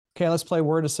Okay, let's play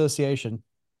word association.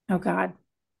 Oh God.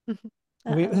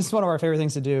 This is one of our favorite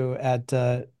things to do at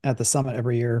the summit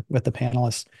every year with the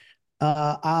panelists.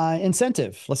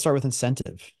 Incentive. Let's start with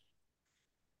incentive.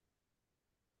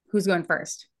 Who's going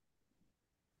first?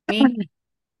 Me? All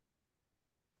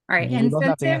right. You both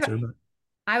have to Incentive, answer, but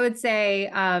I would say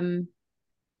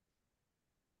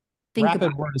think about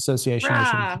rapid it. word association, I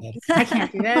should have Rah, said. I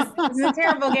can't do this. This is a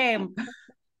terrible game.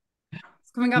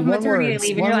 It's coming off One maternity words,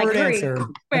 leave, and you're one like, word hurry, answer.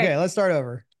 Okay, quick. let's start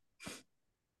over.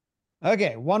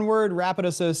 Okay, one word rapid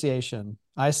association.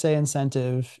 I say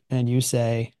incentive and you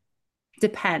say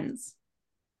Depends.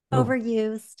 oh,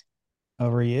 Overused.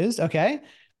 overused. Okay.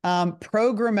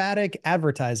 Programmatic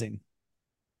advertising.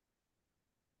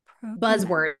 Program.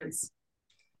 Buzzwords.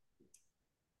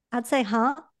 I'd say,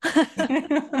 huh?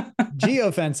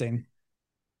 Geofencing.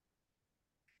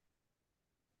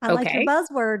 I like your Okay.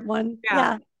 buzzword one. Yeah,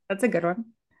 Yeah, that's a good one.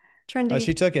 Oh, trendy.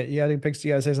 she took it. You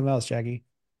gotta say something else, Jackie.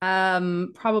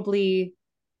 Probably,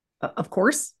 of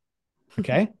course.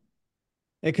 Okay.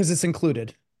 Because it's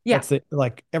included. Yeah. That's the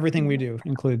like everything we do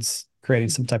includes creating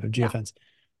some type of Yeah. geofence.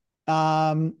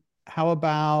 How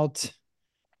about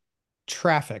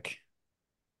traffic? Uh,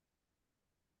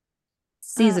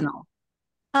 Seasonal.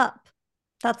 up.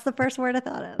 That's the first word I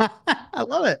thought of. I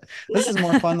love it. This is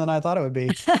more fun than I thought it would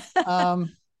be.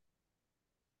 Um,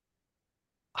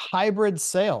 hybrid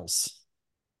sales.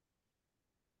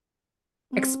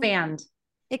 Mm, Expand.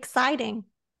 exciting.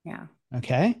 Yeah.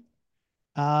 Okay.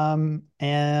 And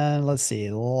let's see,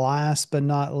 last but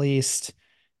not least,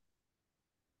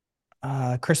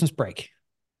 Christmas break.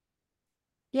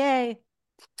 Yay.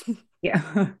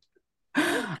 Yeah.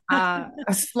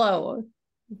 Slow,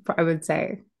 I would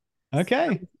say.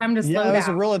 Okay. Time to Yeah, slow it was a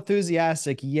down. real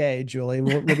enthusiastic yay, Julie.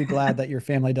 We'll be glad that your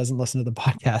family doesn't listen to the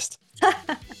podcast.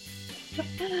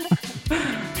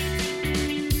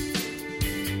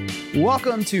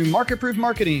 Welcome to Market Proof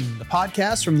Marketing, the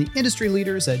podcast from the industry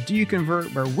leaders at Do You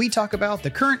Convert, where we talk about the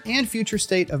current and future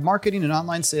state of marketing and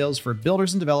online sales for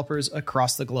builders and developers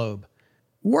across the globe.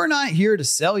 We're not here to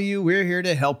sell you, we're here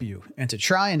to help you and to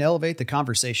try and elevate the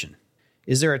conversation.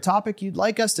 Is there a topic you'd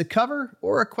like us to cover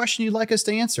or a question you'd like us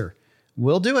to answer?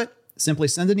 We'll do it. Simply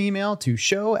send an email to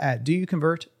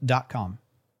show@doyouconvert.com.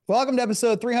 Welcome to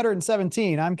episode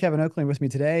 317. I'm Kevin Oakley. With me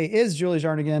today is Julie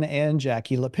Jarnigan and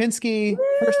Jackie Lipinski.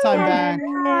 First time back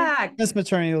Yay. Back. since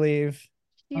maternity leave.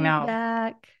 I She's know.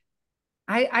 back.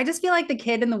 I just feel like the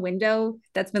kid in the window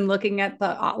that's been looking at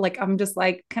the like I'm just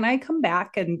like, can I come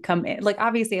back and come in? Like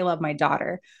obviously I love my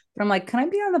daughter, but I'm like, can I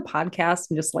be on the podcast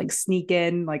and just like sneak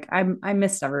in? Like I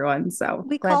missed everyone. So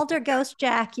We glad. called her Ghost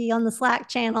Jackie on the Slack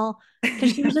channel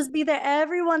because she would just be there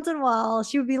every once in a while.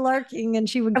 She would be lurking and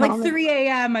she would At like comment. 3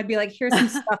 a.m. I'd be like, here's some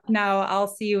stuff now. I'll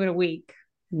see you in a week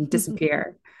and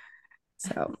disappear.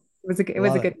 So it was a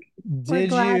Love it. good. We're Did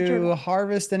glad you're you back.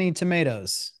 harvest any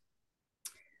tomatoes?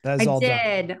 That I is all done.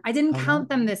 did. I didn't Oh, count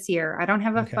no. them this year. I don't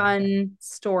have a Okay. fun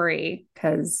story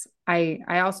because I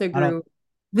also I don't, grew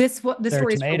this this they're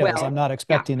story is for tomatoes. I'm Will. not Yeah.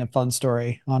 expecting a fun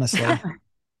story, honestly.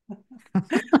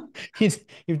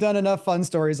 You've done enough fun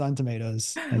stories on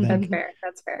tomatoes, I That's think. fair.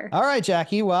 That's fair. All right,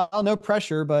 Jackie. Well, no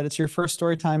pressure, but it's your first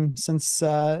story time since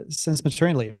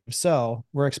maternity leave. So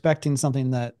we're expecting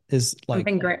something that is like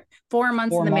Something great. 4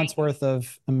 months in 4 the months making. worth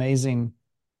of amazing.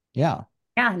 Yeah.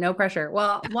 Yeah, no pressure.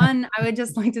 Well, one, I would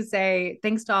just like to say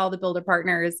thanks to all the builder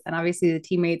partners and obviously the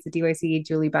teammates at DYC,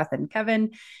 Julie, Beth, and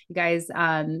Kevin. You guys,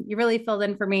 you really filled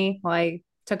in for me while I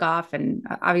took off and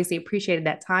obviously appreciated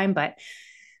that time. But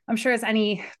I'm sure as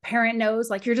any parent knows,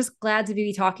 like you're just glad to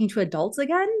be talking to adults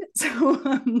again. So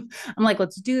I'm like,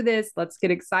 let's do this. Let's get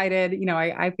excited.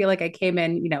 I feel like I came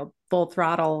in, full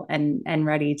throttle and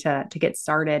ready to get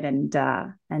started. And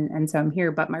so I'm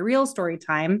here. But my real story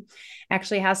time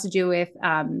actually has to do with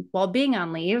while being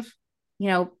on leave, you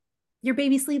know, your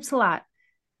baby sleeps a lot.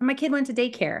 And my kid went to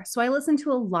daycare. So I listened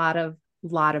to a lot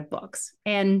of books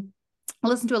and I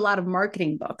listened to a lot of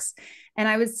marketing books. And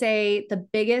I would say the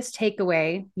biggest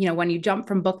takeaway, when you jump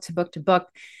from book to book to book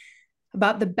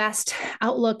about the best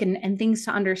outlook and things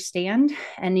to understand,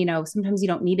 and sometimes you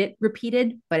don't need it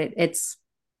repeated, but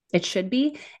it should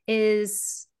be,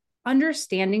 is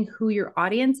understanding who your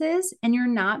audience is and you're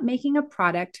not making a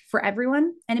product for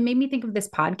everyone. And it made me think of this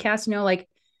podcast, like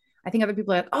I think other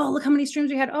people are like, oh, look how many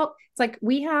streams we had. Oh, it's like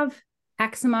we have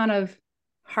X amount of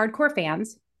hardcore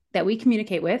fans that we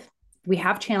communicate with, we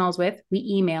have channels with, we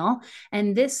email,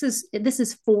 and this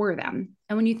is for them.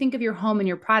 And when you think of your home and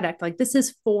your product, like this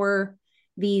is for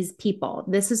these people.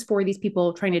 This is for these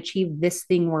people trying to achieve this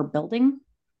thing we're building.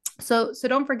 So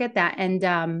don't forget that. And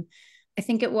I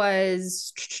think it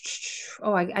was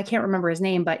I can't remember his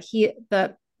name, but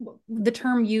the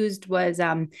term used was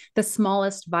the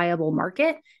smallest viable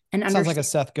market. And sounds like a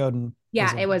Seth Godin.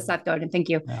 Yeah, it was Seth Godin. Thank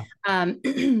you. Yeah.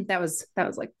 That was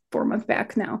like 4 months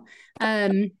back now.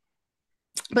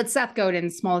 But Seth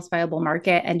Godin's smallest viable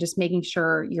market, and just making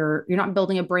sure you're not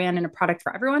building a brand and a product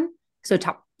for everyone. So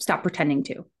stop pretending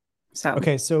to. So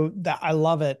okay, so I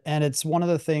love it, and it's one of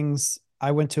the things.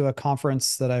 I went to a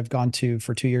conference that I've gone to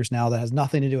for 2 years now that has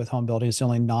nothing to do with home building. It's the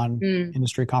only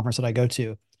non-industry conference that I go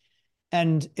to,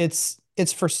 and it's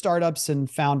for startups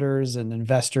and founders and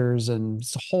investors, and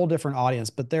it's a whole different audience.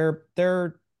 But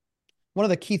they're one of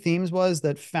the key themes was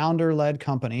that founder-led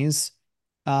companies,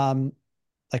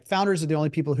 like founders are the only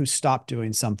people who stop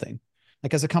doing something.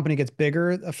 Like as a company gets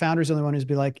bigger, a founder is the only one who's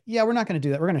be like, yeah, we're not going to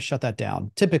do that. We're going to shut that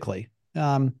down typically.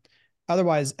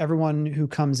 Otherwise, everyone who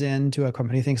comes into a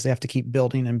company thinks they have to keep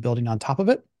building and building on top of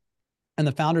it. And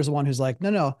the founder is the one who's like,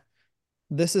 no,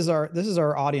 this is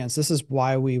our audience. This is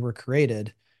why we were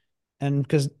created. And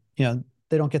because,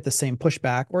 they don't get the same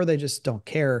pushback, or they just don't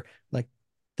care. Like,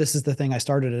 this is the thing I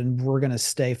started and we're going to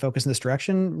stay focused in this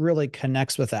direction, really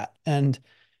connects with that. And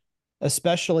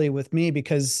especially with me,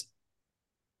 because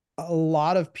a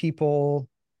lot of people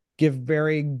give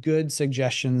very good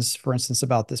suggestions, for instance,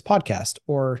 about this podcast,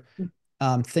 or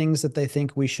things that they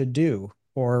think we should do,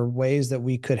 or ways that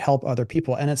we could help other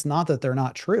people. And it's not that they're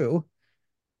not true,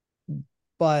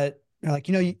 but like,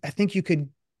 I think you could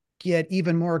get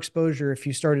even more exposure if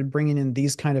you started bringing in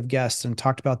these kind of guests and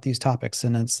talked about these topics.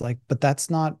 And it's like, but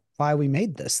that's not why we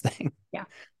made this thing. Yeah.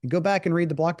 Go back and read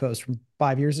the blog post from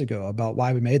 5 years ago about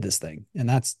why we made this thing. And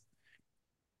that's,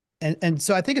 and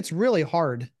so I think it's really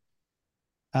hard,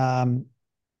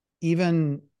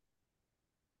 even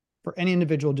for any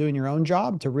individual doing your own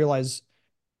job, to realize,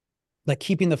 like,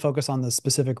 keeping the focus on the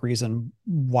specific reason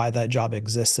why that job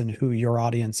exists and who your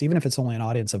audience, even if it's only an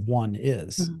audience of one,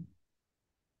 is.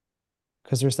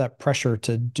 Because there's that pressure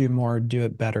to do more, do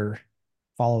it better,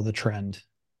 follow the trend.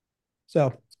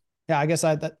 So yeah, I guess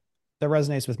that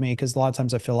resonates with me, because a lot of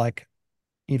times I feel like,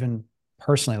 even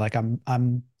personally, like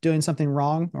I'm doing something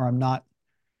wrong, or I'm not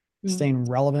staying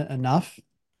relevant enough.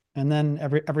 And then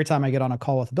every time I get on a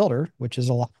call with a builder, which is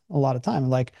a lot of time, I'm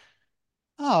like,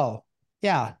 oh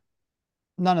yeah,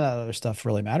 none of that other stuff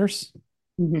really matters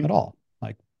at all.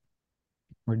 Like,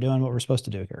 we're doing what we're supposed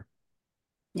to do here.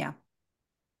 Yeah.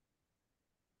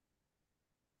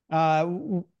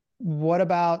 What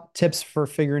about tips for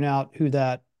figuring out who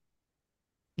that,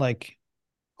 like,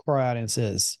 core audience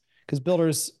is? Because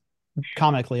builders,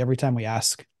 comically, every time we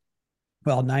ask,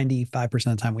 well, 95% of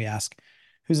the time we ask,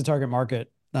 who's the target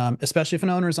market? Especially if an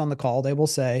owner is on the call, they will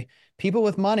say, people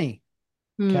with money,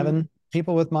 Kevin,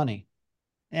 people with money.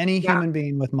 Any human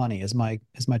being with money is my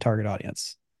target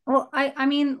audience. Well, I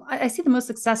mean, I see the most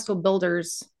successful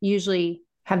builders usually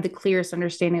have the clearest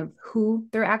understanding of who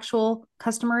their actual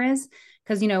customer is.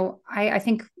 Because, I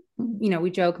think, we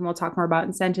joke, and we'll talk more about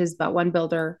incentives, but one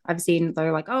builder I've seen,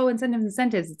 they're like, oh,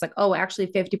 incentives. It's like, oh, actually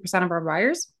 50% of our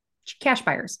buyers, cash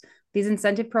buyers. These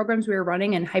incentive programs we were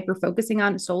running and hyper focusing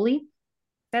on solely,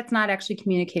 that's not actually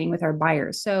communicating with our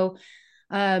buyers. So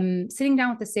sitting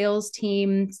down with the sales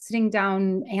team, sitting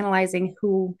down, analyzing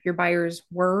who your buyers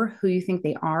were, who you think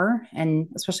they are, and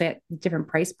especially at different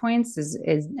price points, is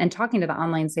and talking to the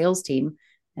online sales team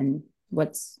and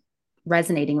what's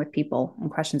resonating with people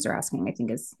and questions they're asking, I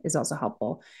think is also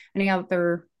helpful. Any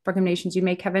other recommendations you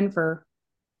make, Kevin, for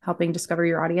helping discover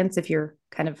your audience if you're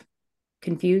kind of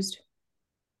confused?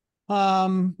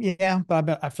 Yeah,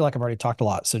 but I feel like I've already talked a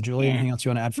lot. So Julie, anything else you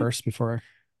want to add first before?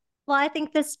 Well, I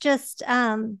think this just,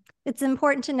 it's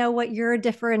important to know what your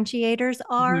differentiators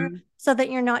are, so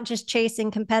that you're not just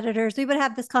chasing competitors. We would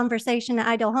have this conversation at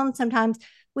Ideal Home. Sometimes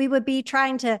we would be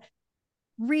trying to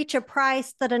reach a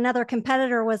price that another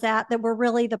competitor was at, that were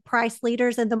really the price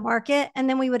leaders in the market. And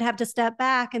then we would have to step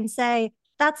back and say,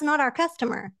 that's not our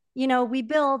customer. We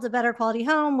build a better quality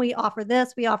home. We offer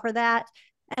this, we offer that.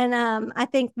 And I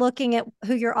think looking at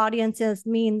who your audience is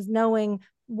means knowing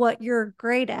what you're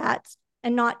great at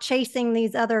and not chasing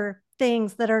these other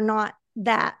things that are not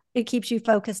that. It keeps you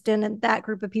focused in that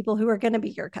group of people who are going to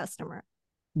be your customer.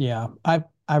 Yeah, I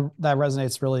that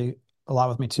resonates really a lot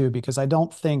with me too, because I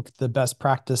don't think the best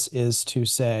practice is to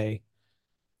say,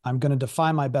 I'm going to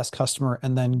define my best customer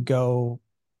and then go,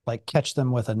 like, catch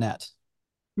them with a net.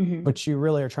 What you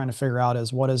really are trying to figure out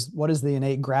is what is the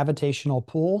innate gravitational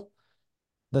pull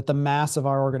that the mass of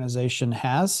our organization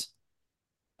has,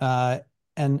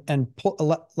 and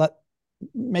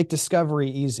make discovery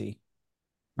easy,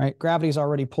 right? Gravity is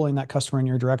already pulling that customer in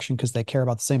your direction because they care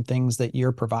about the same things that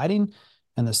you're providing,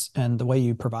 and the way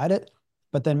you provide it.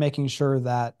 But then making sure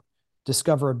that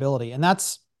discoverability, and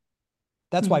that's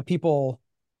why people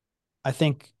I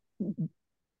think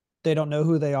they don't know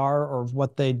who they are or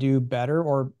what they do better,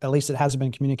 or at least it hasn't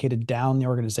been communicated down the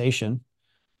organization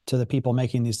to the people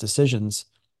making these decisions.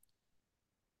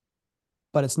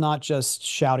 But it's not just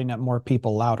shouting at more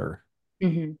people louder,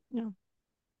 No.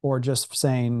 or just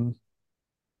saying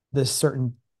this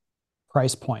certain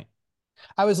price point.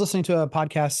 I was listening to a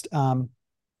podcast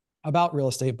about real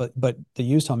estate, but the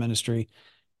used home industry,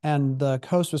 and the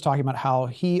host was talking about how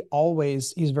he's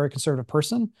a very conservative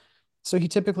person, so he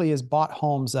typically has bought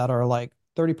homes that are like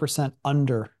 30%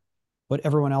 under what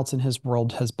everyone else in his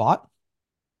world has bought,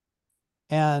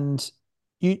 and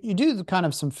you do kind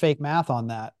of some fake math on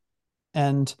that,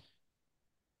 and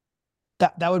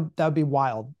that would be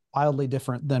wildly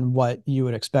different than what you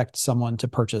would expect someone to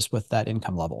purchase with that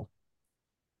income level.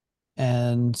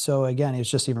 And so again, it's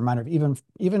just a reminder of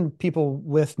even people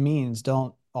with means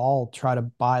don't all try to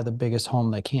buy the biggest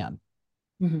home they can.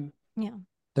 Yeah.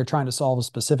 They're trying to solve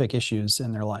specific issues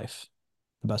in their life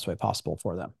the best way possible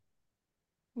for them.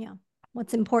 Yeah.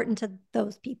 What's important to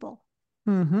those people.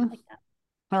 Like that.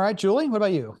 All right, Julie, what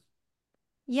about you?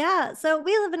 Yeah. So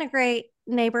we live in a great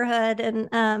neighborhood, and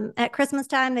at Christmas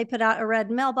time, they put out a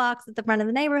red mailbox at the front of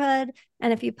the neighborhood.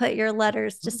 And if you put your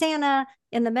letters to Santa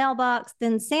in the mailbox,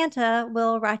 then Santa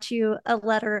will write you a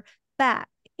letter back.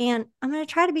 And I'm going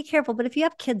to try to be careful, but if you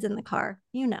have kids in the car,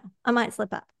 I might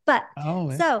slip up. But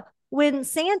so when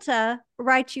Santa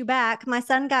writes you back, my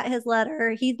son got his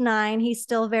letter. He's 9. He's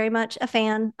still very much a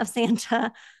fan of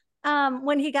Santa.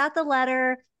 When he got the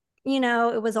letter,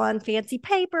 it was on fancy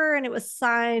paper and it was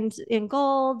signed in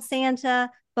gold, Santa.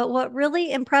 But what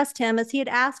really impressed him is he had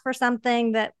asked for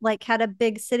something that like had a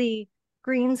Big City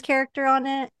Greens character on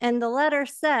it. And the letter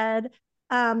said,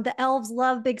 the elves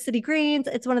love Big City Greens.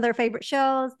 It's one of their favorite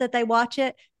shows that they watch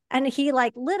it. And he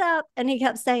like lit up and he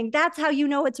kept saying, "That's how you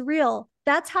know it's real.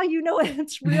 That's how you know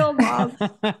it's real, Mom."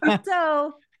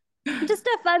 So just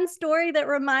a fun story that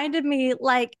reminded me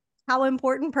like how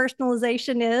important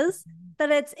personalization is,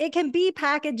 that it can be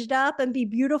packaged up and be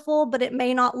beautiful, but it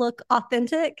may not look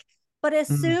authentic. But as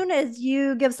soon as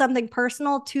you give something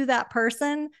personal to that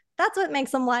person, that's what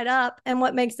makes them light up and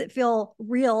what makes it feel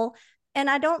real. And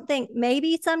I don't think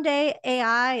maybe someday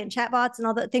AI and chatbots and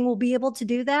all that thing will be able to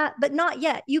do that, but not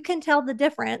yet. You can tell the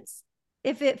difference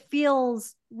if it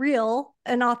feels real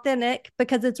and authentic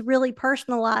because it's really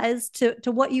personalized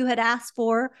to what you had asked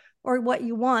for or what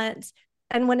you want,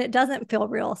 and when it doesn't feel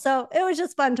real. So it was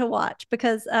just fun to watch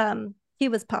because he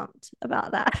was pumped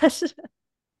about that.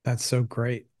 That's so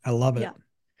great. I love it.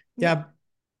 Yeah.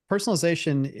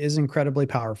 Personalization is incredibly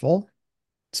powerful,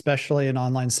 especially in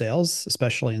online sales,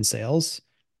 especially in sales.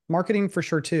 Marketing for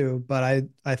sure too, but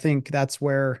I think that's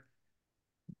where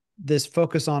this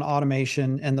focus on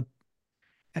automation and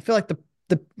I feel like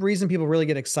the reason people really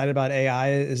get excited about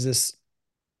AI is this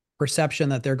perception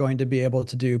that they're going to be able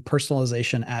to do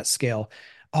personalization at scale.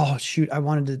 Oh, shoot.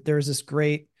 There's this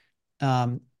great,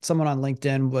 someone on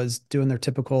LinkedIn was doing their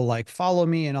typical, like, follow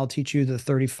me and I'll teach you the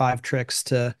 35 tricks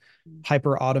to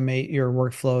hyper automate your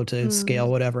workflow to scale,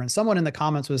 whatever. And someone in the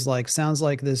comments was like, sounds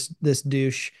like this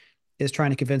douche is trying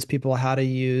to convince people how to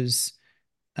use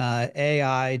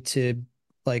AI to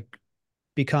like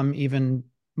become even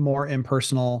more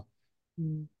impersonal.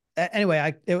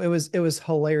 Anyway, it was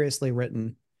hilariously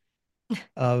written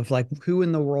of like, who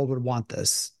in the world would want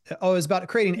this? Oh, it's about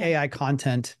creating AI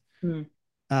content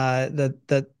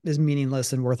that is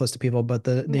meaningless and worthless to people, but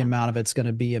the amount of it's going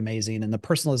to be amazing, and the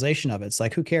personalization of it's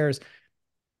like, who cares?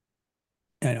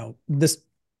 This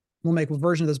we'll make a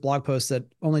version of this blog post that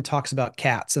only talks about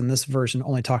cats, and this version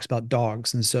only talks about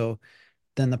dogs, and so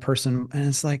then the person, and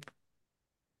it's like,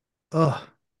 oh,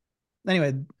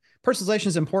 anyway, personalization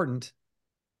is important,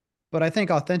 but I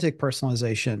think authentic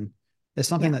personalization is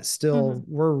something that still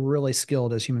we're really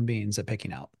skilled as human beings at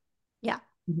picking out. Yeah.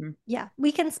 Yeah.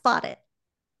 We can spot it.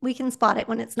 We can spot it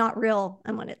when it's not real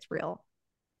and when it's real.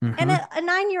 And a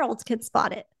 9-year-old can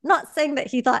spot it. Not saying that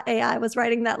he thought AI was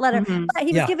writing that letter, but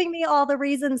he was giving me all the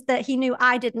reasons that he knew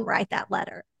I didn't write that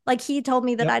letter. Like he told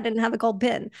me that I didn't have a gold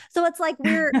pin. So it's like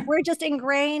we're just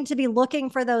ingrained to be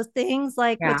looking for those things,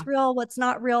 like what's real, what's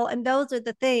not real. And those are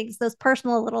the things, those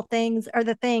personal little things are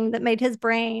the thing that made his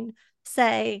brain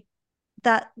say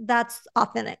that that's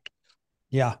authentic.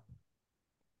 Yeah.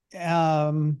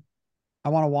 I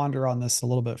want to wander on this a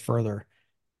little bit further.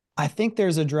 I think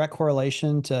there's a direct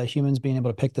correlation to humans being able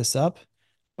to pick this up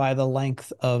by the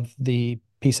length of the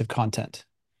piece of content.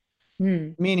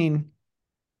 Meaning,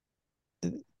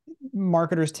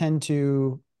 marketers tend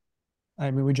to,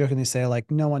 we jokingly say,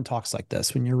 like, no one talks like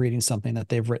this when you're reading something that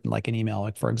they've written, like an email.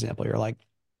 Like, for example, you're like,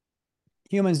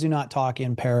 humans do not talk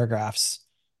in paragraphs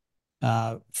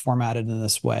formatted in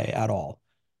this way at all.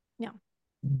 Yeah.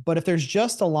 But if there's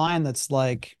just a line that's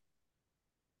like,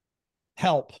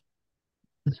 help,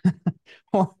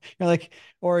 or you're like,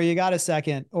 or you got a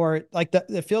second, or like that,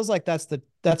 it feels like that's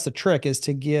the trick, is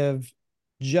to give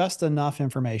just enough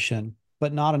information,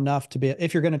 but not enough to be,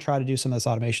 if you're going to try to do some of this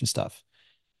automation stuff.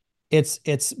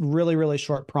 It's really, really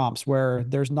short prompts where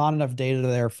there's not enough data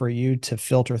there for you to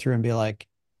filter through and be like,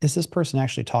 is this person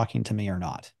actually talking to me or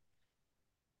not?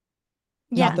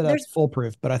 Yeah, not that that's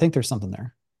foolproof, but I think there's something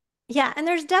there. Yeah, and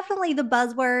there's definitely the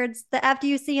buzzwords that after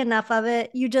you see enough of it,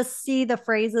 you just see the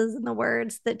phrases and the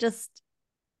words that just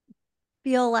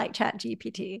feel like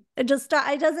ChatGPT. It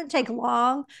doesn't take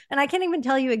long, and I can't even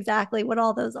tell you exactly what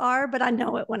all those are, but I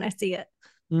know it when I see it.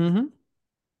 Mm-hmm.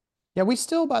 Yeah, we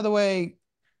still, by the way,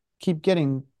 keep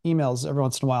getting emails every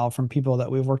once in a while from people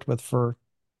that we've worked with for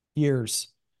years,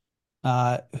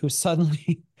 who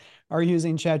suddenly are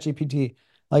using ChatGPT.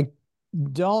 Like,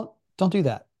 don't do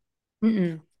that.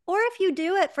 Mm-mm. Or if you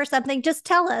do it for something, just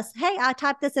tell us, hey, I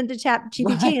typed this into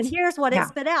ChatGPT and here's what it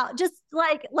spit out. Just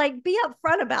like be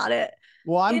upfront about it.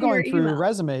 Well, I'm going through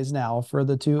resumes now for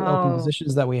the 2 open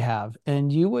positions that we have,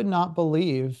 and you would not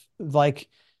believe, like,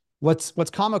 what's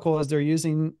comical is they're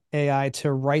using AI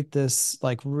to write this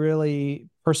like really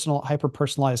personal, hyper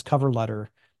personalized cover letter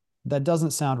that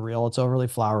doesn't sound real. It's overly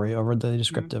flowery, overly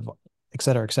descriptive, et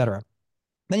cetera, et cetera.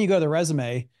 Then you go to the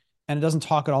resume and it doesn't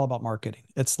talk at all about marketing.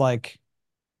 It's like,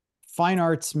 fine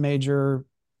arts major,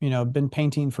 been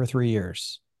painting for 3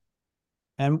 years.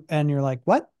 And you're like,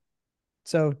 what?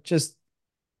 So just,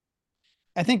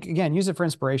 I think, again, use it for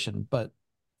inspiration, but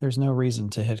there's no reason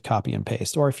to hit copy and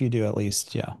paste. Or if you do, at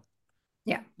least, make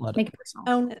it personal.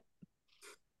 Own it.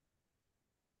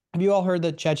 Have you all heard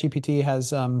that ChatGPT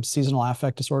has seasonal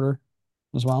affect disorder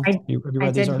as well? Have you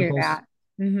read these articles? Hear that.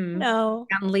 Mm-hmm. No.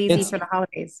 Gotten lazy for the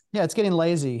holidays. Yeah, it's getting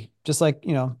lazy. Just like,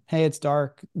 hey, it's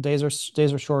dark, days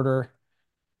are shorter.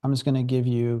 I'm just going to give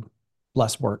you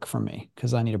less work from me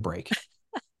because I need a break.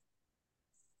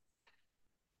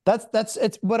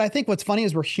 It's what I think. What's funny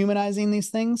is we're humanizing these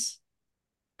things,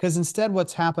 because instead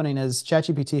what's happening is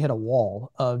ChatGPT hit a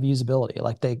wall of usability.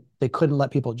 Like they couldn't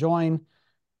let people join.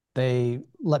 They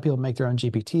let people make their own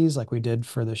GPTs like we did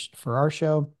for our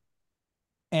show.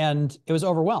 And it was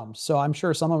overwhelmed. So I'm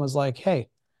sure someone was like, hey,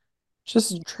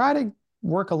 just try to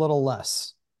work a little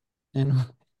less. And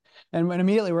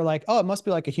immediately we're like, oh, it must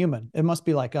be like a human. It must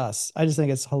be like us. I just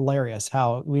think it's hilarious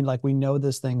how we know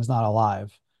this thing's not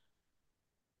alive,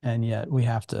 and yet we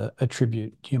have to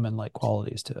attribute human-like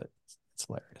qualities to it. It's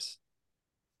hilarious.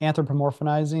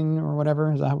 Anthropomorphizing or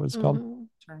whatever, is that what it's called?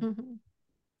 Sure. I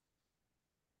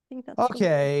think that's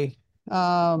okay.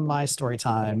 My story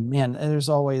time, man. There's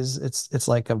always it's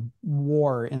like a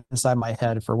war inside my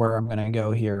head for where I'm going to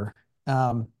go here.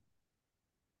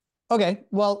 Okay,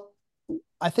 well,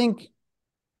 I think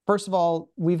first of all,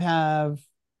 we have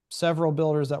several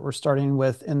builders that we're starting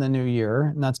with in the new year,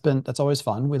 and that's always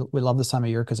fun. We love this time of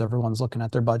year because everyone's looking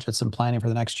at their budgets and planning for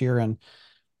the next year, and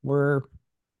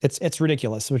it's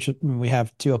ridiculous. Which we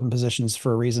have 2 open positions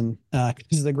for a reason,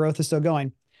 because the growth is still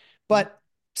going. But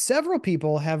several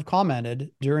people have commented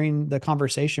during the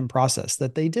conversation process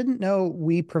that they didn't know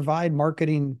we provide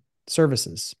marketing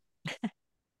services.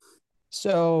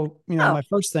 So, my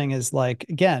first thing is, like,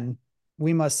 again,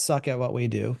 we must suck at what we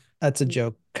do. That's a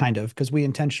joke, kind of, because we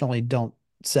intentionally don't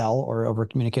sell or over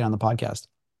communicate on the podcast.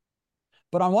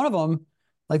 But on one of them,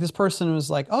 like, this person was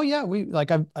like, oh yeah,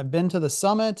 I've been to the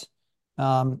summit.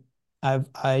 I've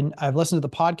listened to the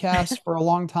podcast for a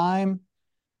long time.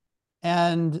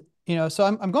 And, so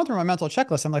I'm going through my mental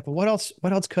checklist. I'm like, well,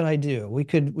 what else could I do? We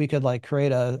could like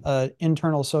create a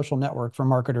internal social network for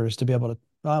marketers to be able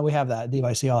to, we have that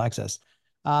DYC All Access.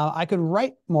 I could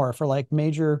write more for like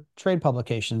major trade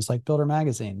publications like Builder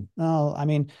Magazine. Oh, I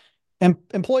mean,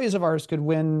 employees of ours could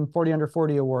win 40 under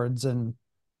 40 awards and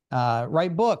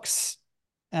write books.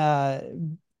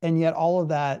 And yet all of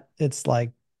that, it's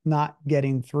like not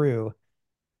getting through.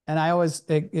 And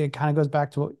it kind of goes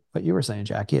back to what you were saying,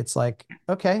 Jackie. It's like,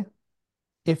 okay,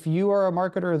 if you are a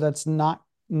marketer that's not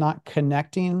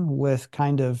connecting with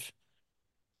kind of,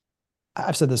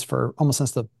 I've said this for almost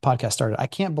since the podcast started, I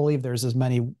can't believe there's as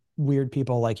many weird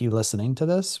people like you listening to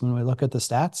this when we look at the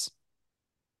stats.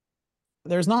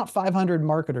 There's not 500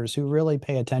 marketers who really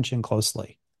pay attention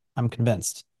closely. I'm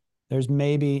convinced. There's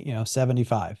maybe,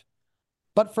 75.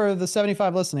 But for the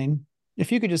 75 listening,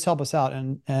 if you could just help us out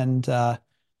and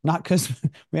not because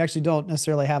we actually don't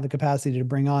necessarily have the capacity to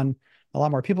bring on a lot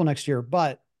more people next year,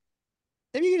 but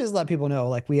if you could just let people know,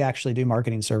 like, we actually do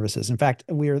marketing services. In fact,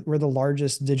 we're the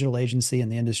largest digital agency in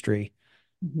the industry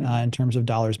in terms of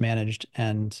dollars managed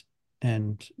and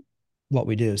what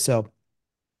we do. So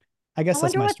I guess I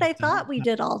that's wonder my what they story. thought we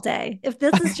did all day. If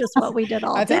this is just what we did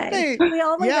all I think day, we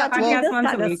only yeah, got to do this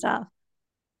kind of stuff.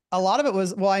 a lot of it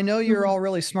was, well, I know you're all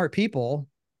really smart people.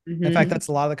 In fact, that's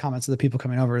a lot of the comments of the people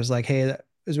coming over is like, hey,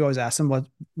 as we always ask them,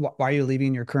 why are you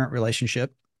leaving your current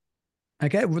relationship?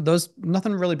 Okay, those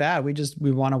nothing really bad.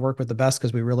 We want to work with the best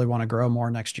because we really want to grow more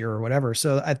next year or whatever.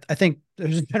 So I think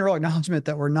there's a general acknowledgement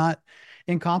that we're not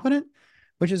incompetent,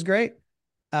 which is great.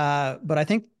 But I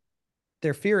think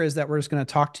their fear is that we're just going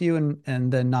to talk to you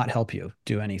and then not help you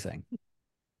do anything.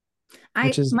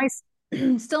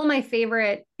 Still my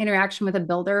favorite interaction with a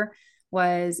builder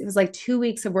it was like 2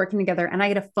 weeks of working together, and I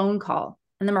get a phone call,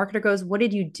 and the marketer goes, "What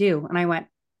did you do?" And I went,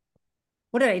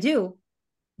 "What did I do?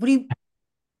 What do you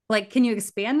like? Can you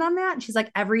expand on that?" And she's like,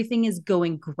 "Everything is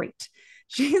going great."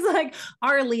 She's like,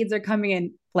 "Our leads are coming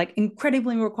in like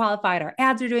incredibly more qualified. Our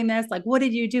ads are doing this. Like, what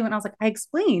did you do?" And I was like, "I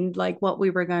explained like what we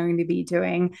were going to be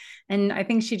doing." And I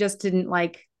think she just didn't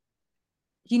like,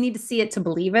 you need to see it to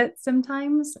believe it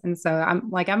sometimes. And so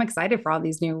I'm excited for all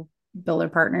these new builder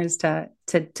partners to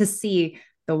see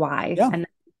the why. Yeah. And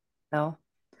so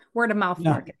word of mouth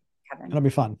marketing, Kevin. It'll be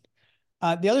fun.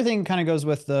 The other thing kind of goes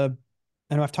with and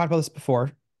I've talked about this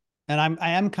before, and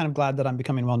I am kind of glad that I'm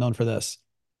becoming well known for this.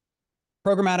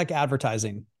 Programmatic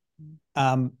advertising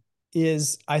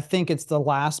I think it's the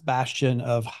last bastion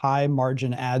of high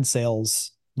margin ad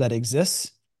sales that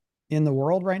exists in the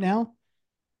world right now.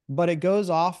 But it goes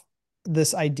off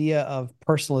this idea of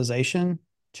personalization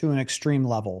to an extreme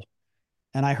level.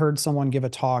 And I heard someone give a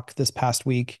talk this past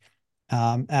week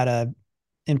at a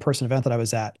in-person event that I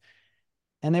was at.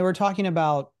 And they were talking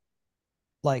about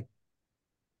like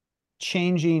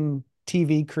changing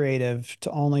TV creative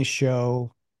to only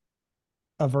show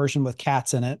a version with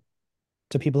cats in it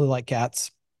to people who like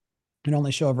cats, and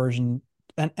only show a version.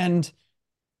 And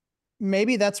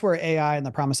maybe that's where AI and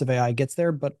the promise of AI gets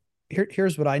there. But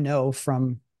here's what I know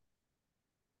from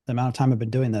the amount of time I've been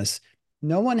doing this.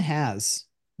 No one has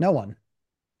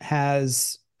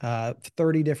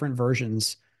 30 different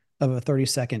versions of a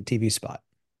 30-second TV spot.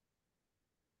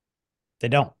 They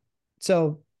don't.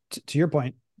 So to your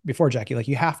point before, Jackie, like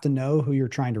you have to know who you're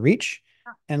trying to reach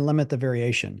and limit the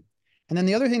variation. And then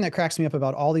the other thing that cracks me up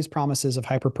about all these promises of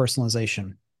hyper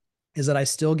personalization is that I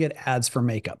still get ads for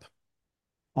makeup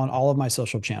on all of my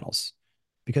social channels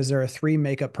because there are 3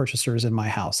 makeup purchasers in my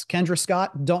house. Kendra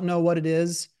Scott, don't know what it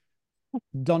is,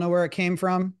 don't know where it came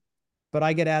from, but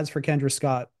I get ads for Kendra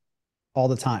Scott all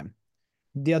the time.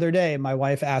 The other day, my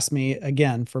wife asked me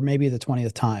again for maybe the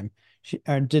 20th time. She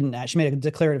made a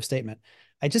declarative statement.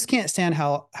 I just can't stand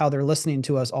how they're listening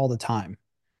to us all the time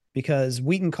because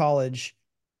Wheaton College,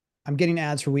 I'm getting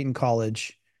ads for Wheaton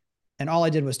College, and all I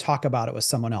did was talk about it with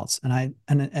someone else. And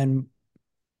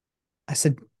I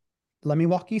said, let me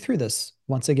walk you through this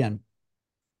once again.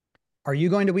 Are you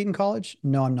going to Wheaton College?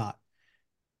 No, I'm not.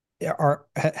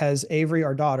 Has Avery,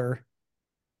 our daughter,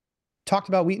 talked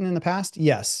about Wheaton in the past?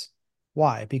 Yes.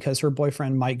 Why? Because her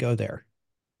boyfriend might go there.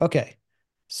 Okay.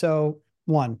 So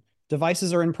 1,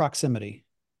 devices are in proximity.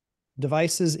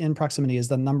 Devices in proximity is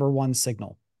the number 1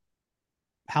 signal.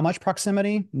 How much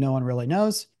proximity? No one really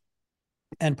knows,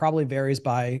 and probably varies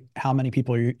by how many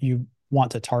people you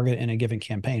want to target in a given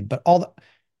campaign. But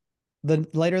the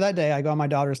later that day, I go on my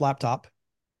daughter's laptop,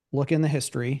 look in the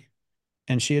history,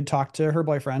 and she had talked to her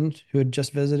boyfriend who had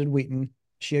just visited Wheaton.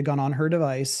 She had gone on her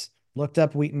device, looked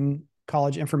up Wheaton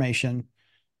College information,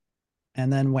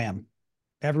 and then wham,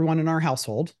 everyone in our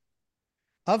household,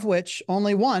 of which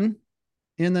only 1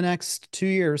 in the next 2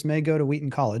 years may go to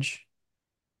Wheaton College.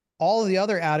 All of the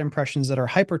other ad impressions that are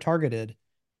hyper targeted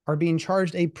are being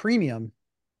charged a premium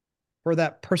for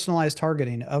that personalized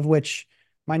targeting, of which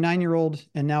my 9-year-old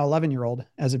and now 11-year-old,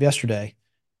 as of yesterday,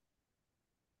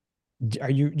 do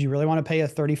you really want to pay a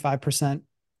 35%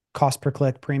 cost per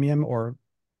click premium or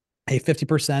a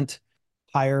 50%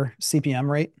 higher CPM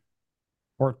rate?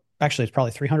 Or actually, it's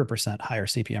probably 300% higher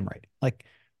CPM rate. Like,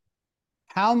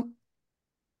 how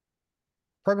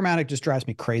programmatic just drives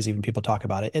me crazy when people talk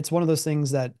about it. It's one of those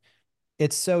things that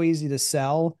it's so easy to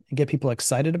sell and get people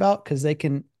excited about because they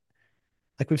can,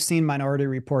 like we've seen Minority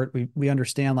Report, we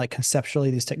understand like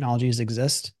conceptually these technologies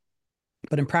exist,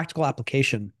 but in practical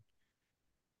application,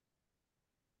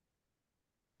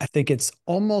 I think it's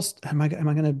almost, am I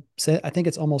going to say it? I think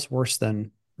it's almost worse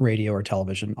than radio or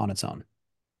television on its own.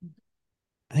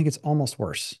 I think it's almost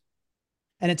worse.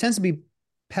 And it tends to be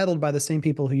peddled by the same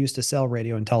people who used to sell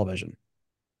radio and television,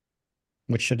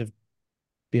 which should have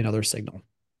be another signal.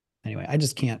 Anyway, I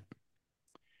just can't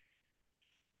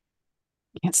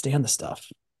stand the stuff.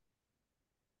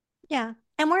 Yeah.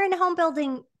 And we're in home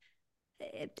building.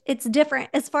 it's different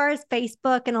as far as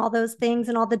Facebook and all those things,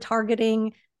 and all the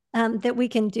targeting that we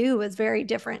can do is very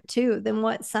different too than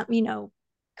what some,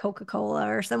 Coca-Cola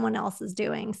or someone else is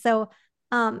doing. So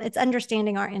it's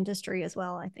understanding our industry as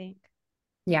well, I think.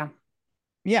 Yeah.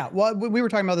 Yeah. Well, we were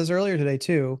talking about this earlier today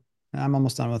too. I'm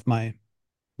almost done with my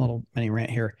little mini rant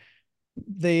here.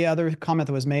 The other comment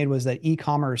that was made was that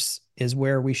e-commerce is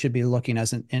where we should be looking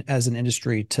as an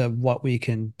industry to what we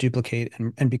can duplicate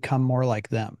and become more like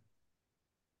them.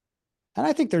 And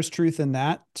I think there's truth in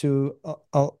that to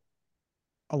a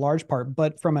large part,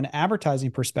 but from an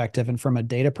advertising perspective and from a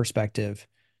data perspective,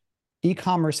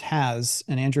 e-commerce has,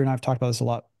 and Andrew and I have talked about this a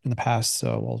lot in the past,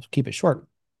 so we'll keep it short,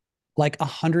 like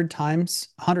 100 times,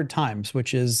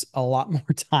 which is a lot more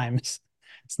times.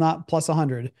 It's not plus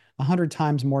 100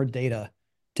 times more data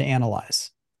to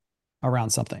analyze around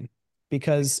something.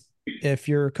 Because if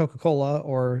you're Coca-Cola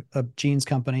or a jeans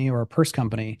company or a purse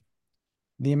company,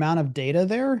 the amount of data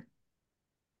there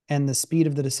and the speed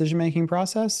of the decision-making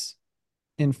process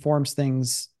informs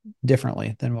things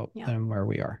differently than where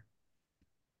we are.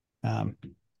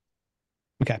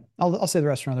 Okay, I'll say the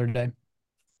rest for another day.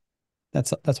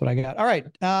 That's what I got. All right,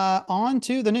 on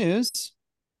to the news.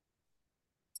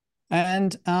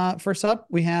 And first up,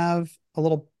 we have a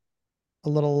little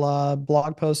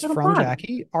blog post from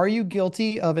Jackie. Are you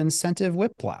guilty of incentive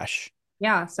whiplash?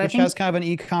 Yeah, so which has kind of an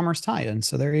e-commerce tie-in.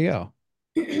 So there you go.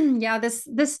 Yeah, this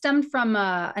stemmed from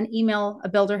an email a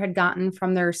builder had gotten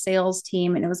from their sales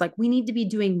team, and it was like, we need to be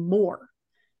doing more.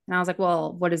 And I was like,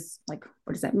 well, what is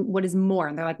that? What is more?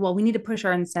 And they're like, well, we need to push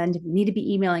our incentive. We need to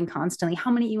be emailing constantly.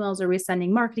 How many emails are we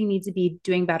sending? Marketing needs to be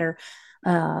doing better.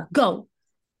 Go.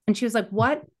 And she was like,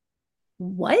 what?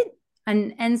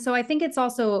 And so I think it's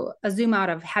also a zoom out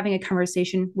of having a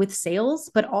conversation with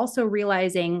sales, but also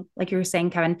realizing, like you were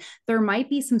saying, Kevin, there might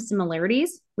be some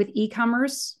similarities with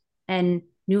e-commerce and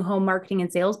new home marketing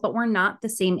and sales, but we're not the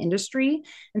same industry.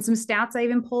 And some stats I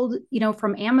even pulled,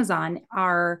 from Amazon,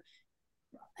 are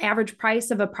average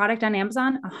price of a product on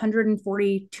Amazon,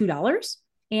 $142.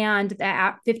 And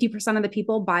that 50% of the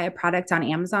people buy a product on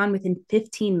Amazon within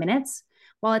 15 minutes,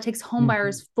 while it takes home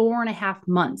buyers 4.5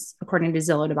 months, according to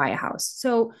Zillow, to buy a house.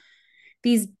 So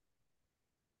these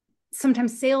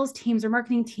sometimes sales teams or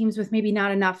marketing teams with maybe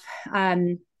not enough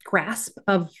grasp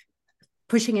of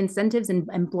pushing incentives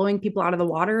and blowing people out of the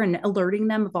water and alerting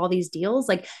them of all these deals.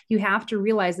 Like, you have to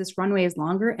realize this runway is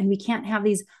longer, and we can't have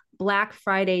these Black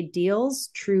Friday deals,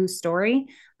 true story,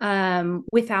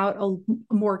 without a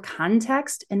more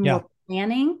context and more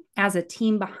planning as a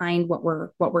team behind what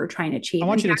we're trying to achieve. I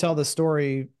want you to tell the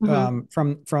story from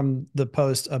the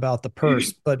post about the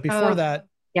purse, but before that,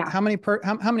 how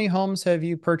many homes have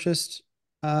you purchased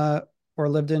or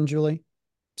lived in, Julie,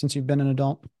 since you've been an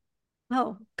adult?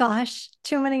 Oh gosh,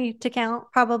 too many to count.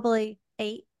 Probably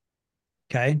 8.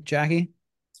 Okay, Jackie?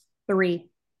 3.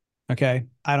 Okay,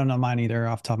 I don't know mine either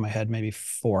off the top of my head. Maybe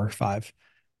 4 or 5.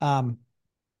 How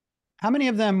many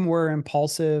of them were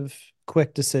impulsive,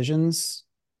 quick decisions?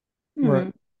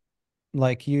 Where,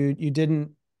 like, you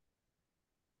didn't,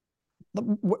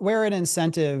 where an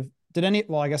incentive did any?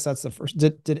 Well, I guess that's the first.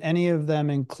 Did any of them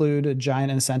include a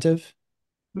giant incentive?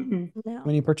 No.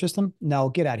 When you purchased them? No,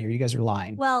 get out of here. You guys are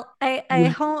lying. Well,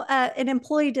 an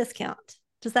employee discount.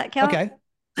 Does that count? Okay.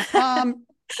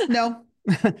 No,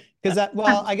 because that.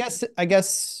 Well, I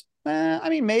guess. I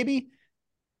mean, maybe.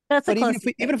 That's but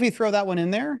even if we throw that one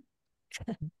in there,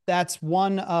 that's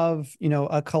one of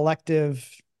a collective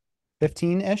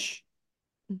 15-ish,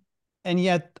 and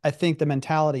yet I think the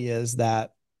mentality is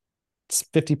that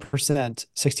 50%,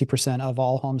 60% of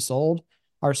all homes sold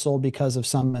are sold because of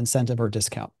some incentive or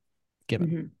discount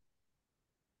given.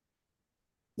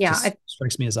 Yeah, it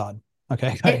strikes me as odd.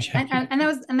 Okay, and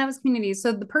that was community.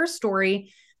 So the purse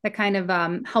story that kind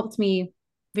of helped me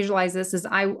visualize this is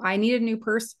I needed a new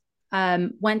purse.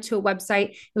 Went to a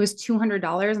website. It was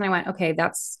 $200, and I went, okay,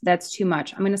 that's too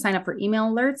much. I'm going to sign up for email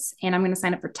alerts, and I'm going to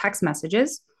sign up for text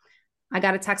messages. I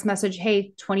got a text message,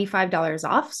 hey, $25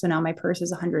 off. So now my purse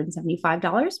is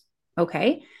 $175.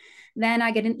 Okay. Then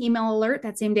I get an email alert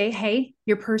that same day, hey,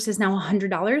 your purse is now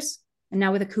 $100. And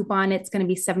now with a coupon, it's going to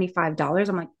be $75.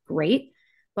 I'm like, great.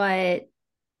 But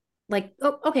like,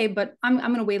 oh, okay, but I'm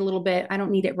going to wait a little bit. I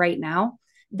don't need it right now.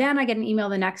 Then I get an email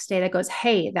the next day that goes,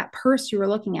 hey, that purse you were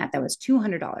looking at that was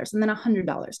 $200 and then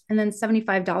 $100 and then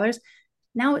 $75.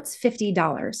 Now it's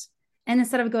 $50. And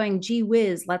instead of going, gee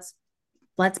whiz, let's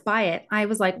buy it, I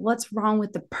was like, what's wrong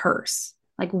with the purse?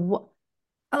 Like, what?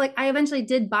 Like, I eventually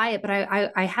did buy it, but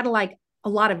I had a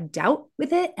lot of doubt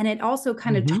with it. And it also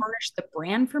kind of tarnished the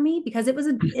brand for me, because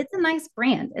it's a nice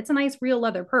brand. It's a nice real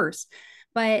leather purse.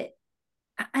 And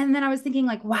then I was thinking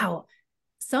like, wow,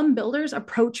 some builders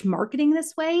approach marketing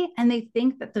this way and they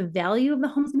think that the value of the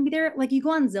home is going to be there. Like you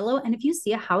go on Zillow, and if you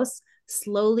see a house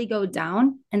slowly go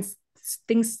down and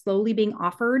things slowly being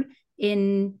offered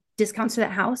in discounts to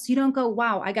that house, you don't go,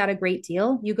 wow, I got a great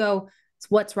deal. You go,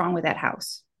 what's wrong with that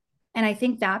house? And I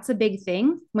think that's a big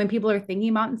thing when people are thinking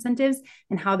about incentives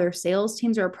and how their sales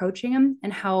teams are approaching them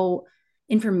and how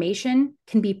information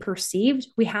can be perceived.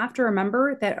 We have to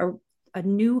remember that a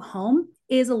new home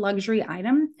is a luxury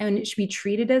item and it should be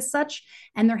treated as such.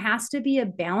 And there has to be a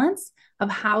balance of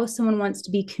how someone wants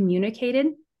to be communicated.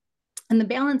 And the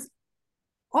balance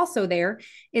also there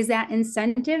is that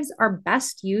incentives are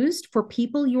best used for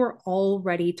people you are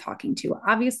already talking to.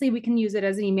 Obviously, we can use it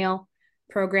as an email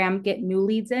program, get new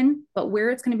leads in, but where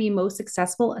it's going to be most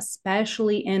successful,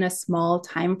 especially in a small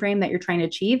time frame that you're trying to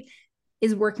achieve,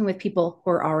 is working with people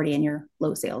who are already in your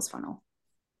low sales funnel.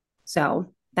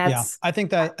 So that's I think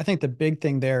the big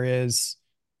thing there is,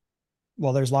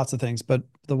 well, there's lots of things, but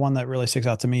the one that really sticks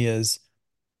out to me is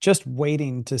just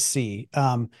waiting to see.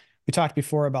 We talked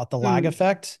before about the lag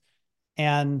effect,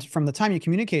 and from the time you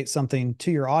communicate something to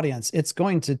your audience, it's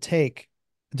going to take,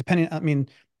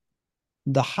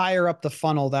 the higher up the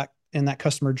funnel that in that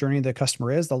customer journey the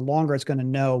customer is, the longer it's going to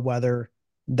know whether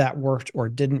that worked or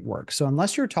didn't work. So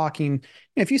unless you're talking,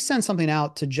 if you send something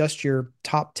out to just your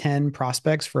top 10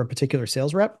 prospects for a particular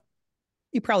sales rep,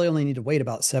 you probably only need to wait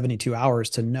about 72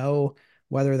 hours to know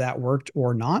whether that worked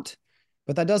or not.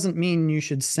 But that doesn't mean you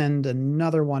should send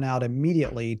another one out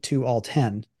immediately to all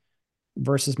 10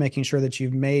 versus making sure that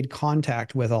you've made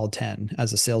contact with all 10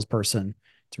 as a salesperson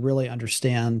to really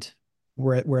understand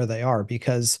where they are,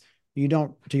 because you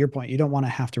don't, to your point, you don't want to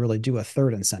have to really do a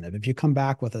third incentive. If you come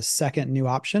back with a second new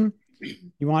option,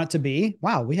 you want it to be,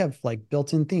 wow, we have like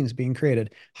built-in themes being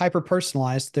created,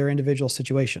 hyper-personalized to their individual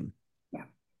situation. Yeah.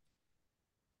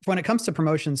 When it comes to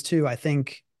promotions too, I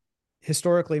think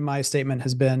historically my statement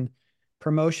has been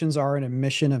promotions are an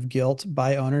admission of guilt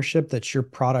by ownership that your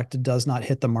product does not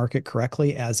hit the market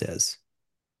correctly as is.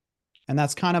 And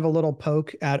that's kind of a little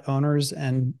poke at owners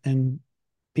and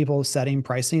people setting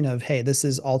pricing of, hey, this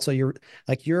is also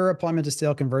your appointment to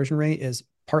sale conversion rate is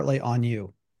partly on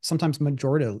you. Sometimes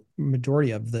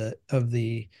majority of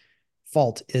the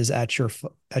fault is at your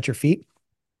feet.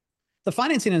 The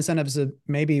financing incentives are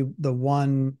maybe the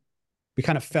one we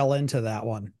kind of fell into that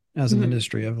one as an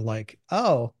industry of like,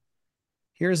 oh,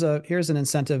 here's an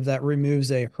incentive that removes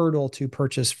a hurdle to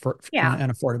purchase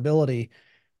and affordability,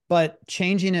 but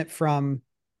changing it from,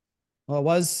 well,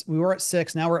 we were at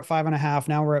 6, now we're at 5.5,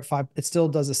 now we're at 5. It still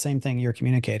does the same thing you're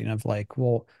communicating of like,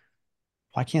 well,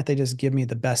 why can't they just give me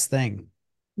the best thing?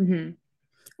 Mm-hmm.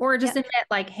 Or just admit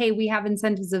like, hey, we have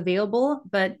incentives available,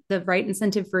 but the right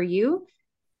incentive for you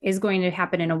is going to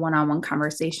happen in a one-on-one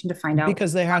conversation to find out.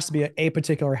 Because there has to be a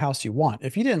particular house you want.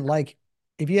 If you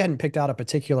hadn't picked out a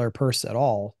particular purse at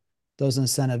all, those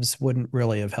incentives wouldn't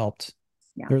really have helped.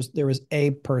 Yeah. There was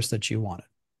a purse that you wanted.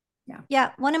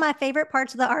 Yeah. One of my favorite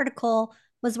parts of the article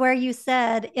was where you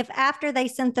said, if after they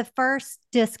sent the first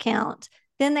discount,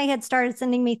 then they had started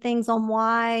sending me things on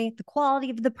why the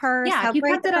quality of the purse, how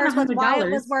great the purse was, why it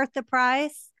was worth the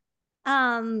price.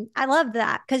 I loved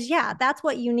that because that's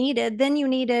what you needed. Then you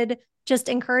needed just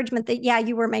encouragement that,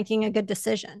 you were making a good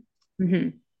decision.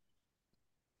 Mm-hmm.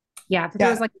 Yeah. If there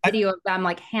was like a video of them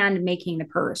like hand making the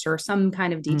purse or some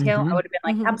kind of detail, I would have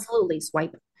been like, absolutely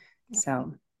swipe.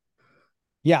 So.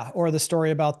 Yeah. Or the story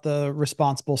about the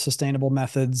responsible, sustainable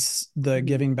methods, the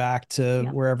giving back to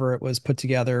wherever it was put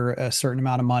together a certain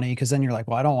amount of money. Cause then you're like,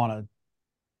 well, I don't want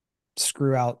to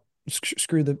screw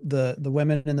the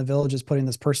women in the villages putting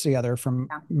this purse together from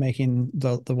making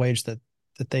the wage that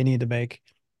they need to make.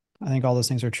 I think all those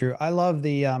things are true. I love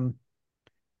the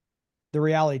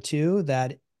reality too,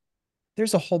 that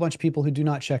there's a whole bunch of people who do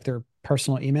not check their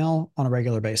personal email on a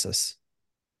regular basis.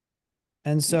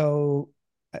 And so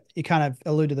you kind of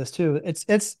allude to this too.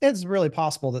 It's really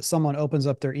possible that someone opens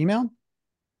up their email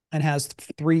and has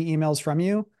 3 emails from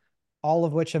you, all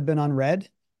of which have been unread.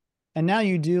 And now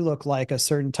you do look like a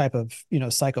certain type of,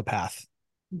 psychopath.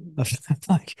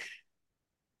 Like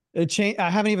I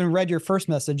haven't even read your first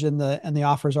message and the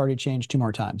offer's already changed 2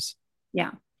 more times.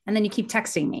 Yeah. And then you keep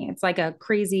texting me. It's like a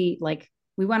crazy, like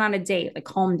we went on a date, like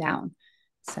calm down.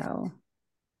 So.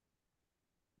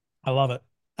 I love it.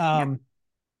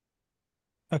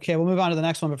 Okay, we'll move on to the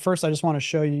next one. But first, I just want to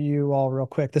show you all real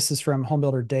quick. This is from Home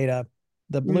Builder Data.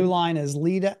 The blue line is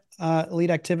lead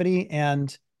activity,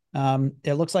 and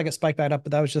it looks like it spiked back up,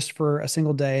 but that was just for a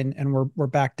single day, and we're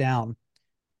back down.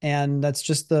 And that's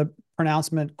just the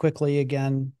pronouncement quickly.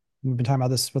 Again, we've been talking about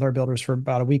this with our builders for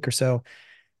about a week or so.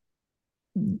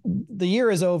 The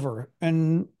year is over,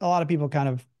 and a lot of people kind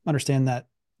of understand that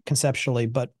conceptually,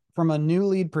 but from a new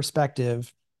lead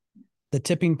perspective, the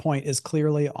tipping point is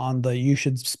clearly on the you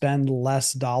should spend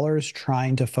less dollars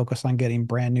trying to focus on getting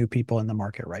brand new people in the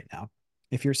market right now.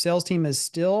 If your sales team is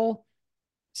still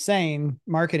saying,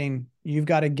 marketing, you've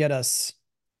got to get us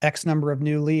X number of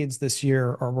new leads this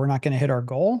year, or we're not going to hit our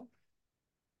goal,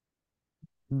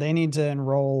 they need to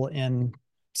enroll in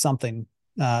something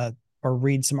or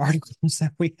read some articles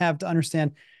that we have to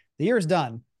understand the year is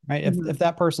done, right? If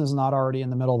that person is not already in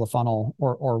the middle of the funnel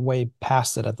or way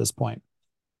past it at this point,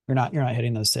 you're not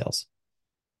hitting those sales.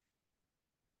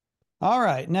 All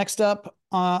right. Next up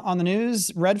on the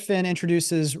news, Redfin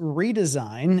introduces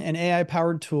Redesign, an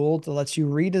AI-powered tool that lets you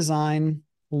redesign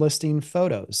listing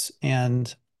photos.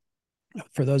 And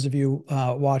for those of you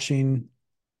watching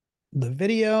the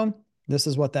video, this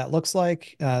is what that looks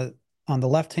like. On the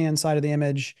left-hand side of the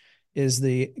image is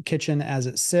the kitchen as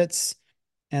it sits.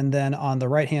 And then on the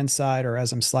right-hand side, or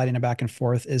as I'm sliding it back and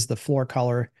forth, is the floor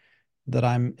color that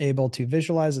I'm able to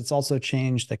visualize. It's also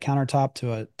changed the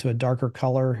countertop to a darker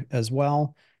color as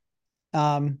well.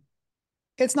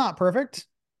 It's not perfect.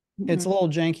 It's a little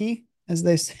janky, as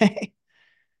they say.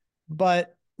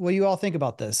 But what do you all think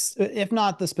about this? If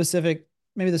not the specific,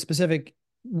 maybe the specific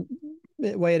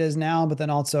way it is now, but then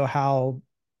also how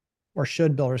or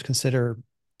should builders consider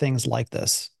things like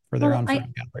this for their own photo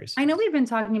galleries? I know we've been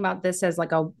talking about this as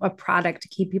like a product to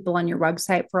keep people on your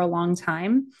website for a long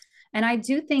time. And I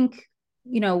do think,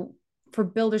 for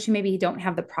builders who maybe don't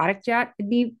have the product yet, it'd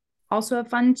be also a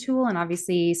fun tool, and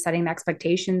obviously setting the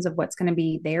expectations of what's going to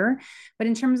be there. But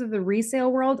in terms of the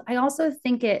resale world, I also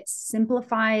think it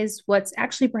simplifies what's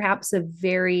actually perhaps a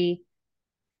very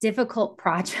difficult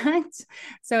project.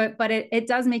 But it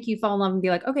does make you fall in love and be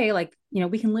like, okay,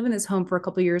 we can live in this home for a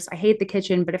couple of years. I hate the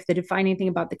kitchen, but if the defining thing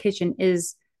about the kitchen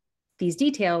is these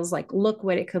details, like look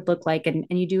what it could look like. And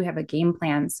you do have a game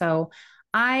plan. So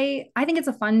I think it's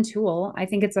a fun tool. I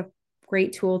think it's a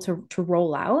great tool to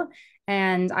roll out.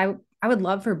 And I would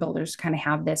love for builders to kind of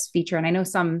have this feature. And I know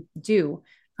some do,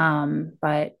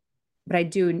 but I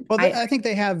do. Well, I think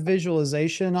they have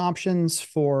visualization options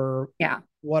for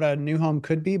what a new home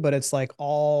could be, but it's like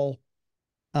all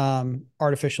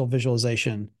artificial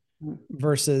visualization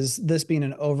versus this being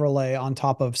an overlay on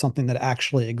top of something that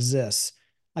actually exists.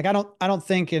 Like I don't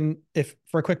think if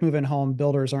for a quick move in home,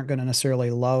 builders aren't going to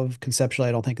necessarily love conceptually.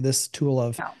 I don't think this tool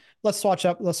of let's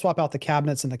swap out the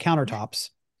cabinets and the countertops,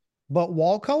 but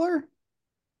wall color.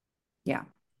 Yeah.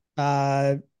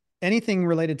 Anything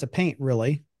related to paint,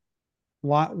 really.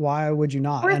 Why would you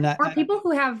not? Or people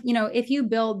who have, if you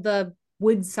build the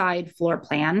woodside floor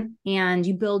plan and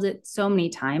you build it so many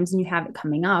times and you have it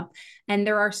coming up, and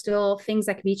there are still things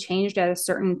that can be changed at a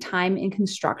certain time in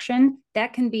construction,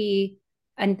 that can be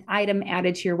an item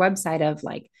added to your website of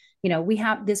like, we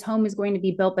have this home is going to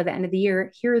be built by the end of the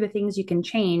year. Here are the things you can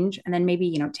change. And then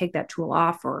maybe, take that tool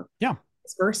off or vice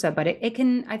versa. But it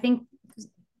can, I think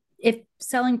if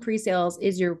selling pre-sales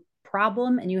is your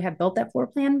problem and you have built that floor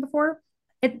plan before,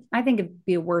 I think it'd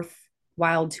be a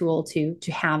worthwhile tool to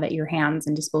have at your hands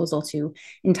and disposal to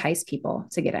entice people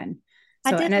to get in.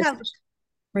 So,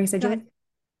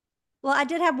 I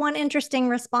did have one interesting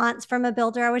response from a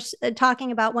builder. I was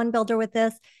talking about one builder with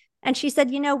this, and she said,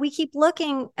 we keep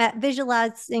looking at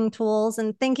visualizing tools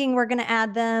and thinking we're going to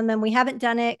add them, and we haven't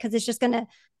done it because it's just the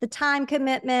time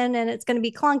commitment and it's going to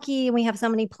be clunky, and we have so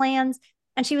many plans.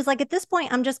 And she was like, at this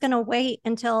point, I'm just going to wait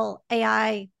until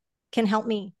AI can help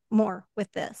me more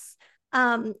with this.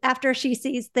 After she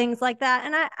sees things like that.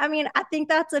 And I think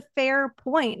that's a fair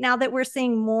point. Now that we're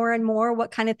seeing more and more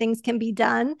what kind of things can be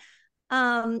done,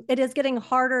 it is getting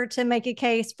harder to make a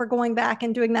case for going back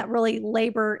and doing that really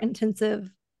labor intensive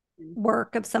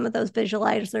work of some of those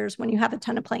visualizers when you have a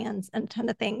ton of plans and a ton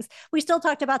of things. We still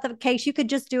talked about the case. You could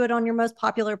just do it on your most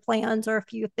popular plans or a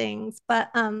few things, but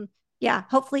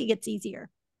hopefully it gets easier.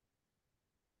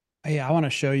 Yeah, I want to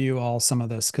show you all some of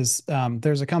this because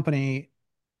there's a company.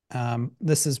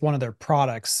 This is one of their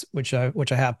products, which I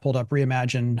have pulled up.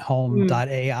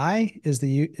 ReimagineHome.ai is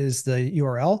the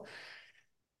URL.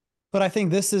 But I think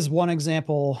this is one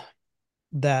example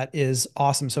that is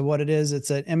awesome. So what it is, it's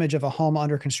an image of a home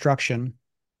under construction,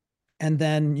 and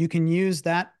then you can use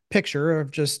that picture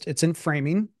of it's in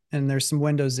framing, and there's some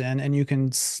windows in, and you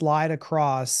can slide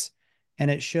across. And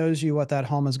it shows you what that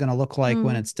home is going to look like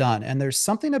when it's done. And there's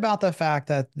something about the fact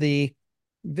that the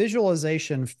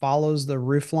visualization follows the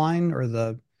roof line or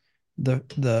the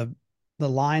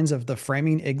lines of the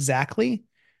framing exactly,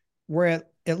 where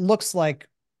it looks like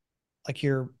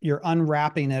you're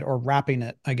unwrapping it or wrapping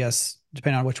it, I guess,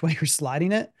 depending on which way you're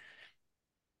sliding it.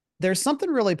 There's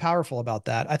something really powerful about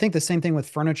that. I think the same thing with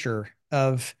furniture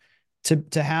of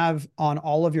to have on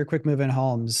all of your quick move-in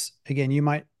homes, again, you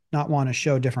might not want to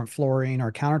show different flooring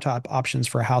or countertop options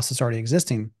for a house that's already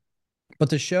existing, but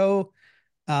to show,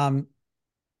 to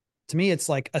me, it's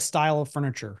like a style of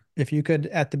furniture. If you could,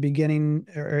 at the beginning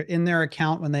or in their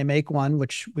account when they make one,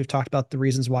 which we've talked about the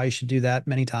reasons why you should do that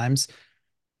many times,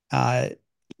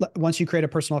 once you create a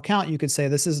personal account, you could say,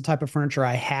 this is the type of furniture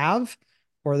I have,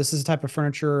 or this is the type of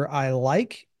furniture I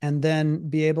like, and then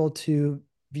be able to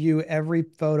view every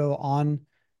photo on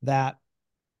that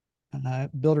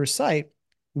builder's site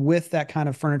with that kind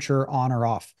of furniture on or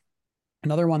off.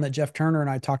 Another one that Jeff Turner and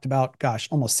I talked about, gosh,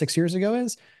 almost 6 years ago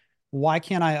is, why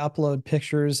can't I upload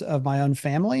pictures of my own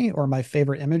family or my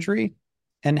favorite imagery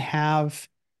and have,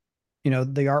 the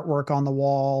artwork on the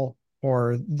wall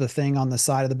or the thing on the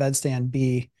side of the bedstand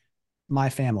be my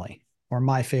family or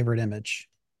my favorite image?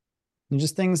 And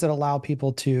just things that allow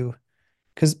people to,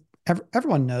 because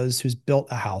everyone knows who's built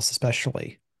a house,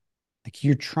 especially, like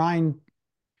you're trying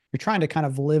to kind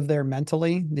of live there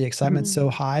mentally. The excitement's so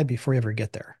high before you ever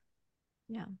get there.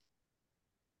 Yeah.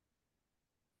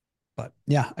 But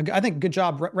yeah, I think good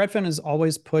job. Redfin has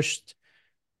always pushed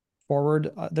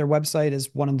forward. Their website is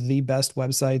one of the best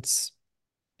websites,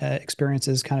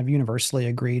 experiences kind of universally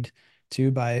agreed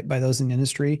to by those in the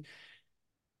industry.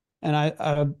 And I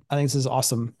think this is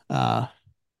awesome.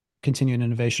 Continuing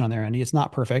innovation on their end. It's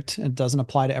not perfect. It doesn't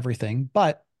apply to everything,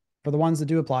 but for the ones that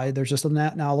do apply, there's just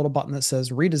now a little button that says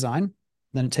redesign.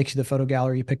 Then it takes you to the photo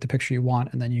gallery. You pick the picture you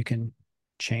want, and then you can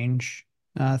change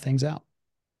things out.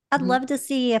 I'd love to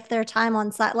see if their time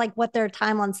on site, like what their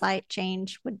time on site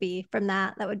change would be from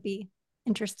that. That would be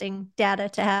interesting data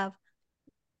to have.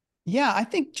 Yeah, I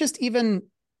think just even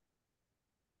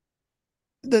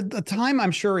the time,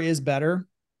 I'm sure, is better.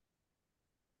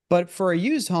 But for a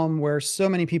used home where so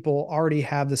many people already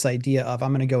have this idea of,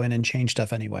 I'm going to go in and change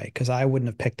stuff anyway, because I wouldn't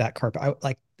have picked that carpet.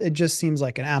 It just seems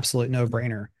like an absolute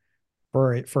no-brainer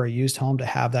for a used home to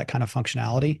have that kind of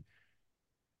functionality,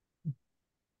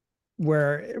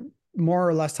 where more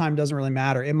or less time doesn't really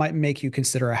matter. It might make you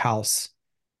consider a house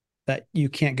that you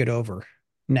can't get over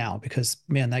now because,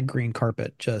 man, that green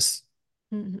carpet just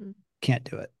can't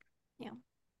do it. Yeah.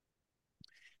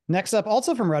 Next up,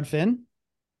 also from Redfin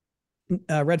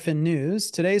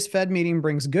News, today's Fed meeting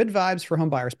brings good vibes for home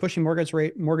buyers, pushing mortgage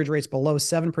rates below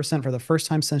 7% for the first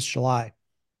time since July.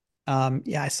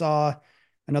 I saw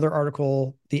another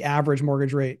article. The average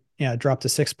mortgage rate, dropped to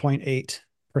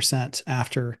 6.8%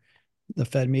 after the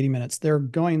Fed meeting minutes. They're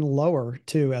going lower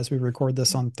too, as we record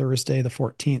this on Thursday, the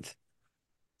 14th.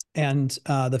 And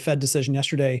the Fed decision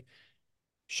yesterday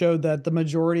showed that the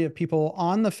majority of people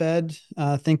on the Fed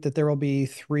think that there will be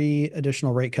 3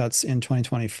 additional rate cuts in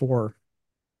 2024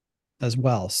 as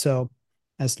well. So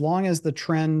as long as the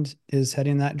trend is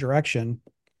heading that direction,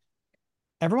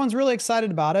 everyone's really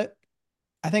excited about it.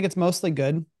 I think it's mostly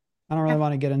good. I don't really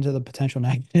want to get into the potential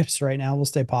negatives right now. We'll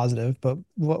stay positive, but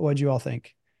what do you all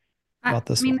think about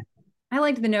this one? I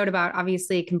liked the note about,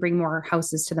 obviously it can bring more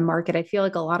houses to the market. I feel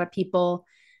like a lot of people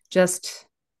just,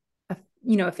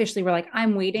 officially were like,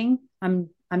 I'm waiting.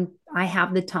 I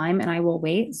have the time and I will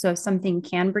wait. So if something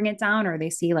can bring it down, or they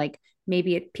see like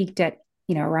maybe it peaked at,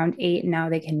 around 8 and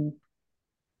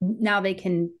now they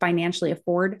can financially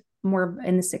afford more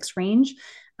in the 6 range.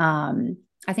 I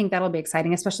think that'll be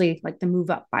exciting, especially like the move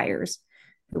up buyers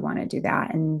who want to do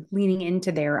that and leaning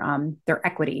into their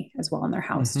equity as well in their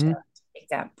house to take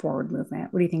that forward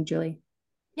movement. What do you think, Julie?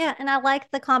 Yeah. And I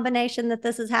like the combination that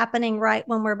this is happening right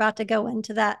when we're about to go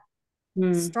into that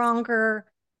stronger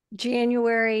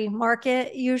January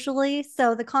market usually.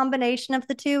 So the combination of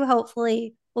the two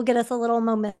hopefully will get us a little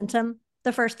momentum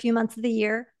the first few months of the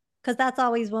year, because that's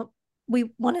always what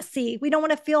we want to see. We don't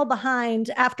want to feel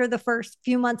behind after the first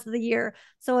few months of the year.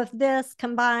 So if this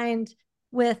combined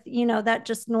with, that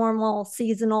just normal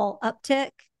seasonal uptick,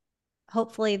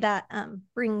 hopefully that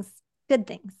brings good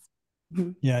things.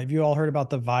 Yeah. Have you all heard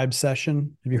about the vibe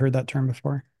session? Have you heard that term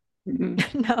before?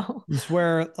 No. It's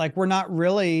where we're not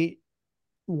really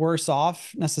worse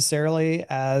off necessarily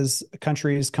as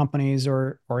countries, companies,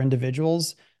 or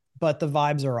individuals, but the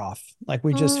vibes are off. Like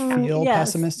we just feel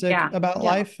pessimistic about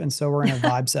life. And so we're in a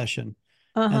vibe session.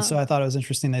 And so I thought it was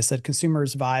interesting. They said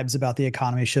consumers' vibes about the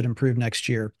economy should improve next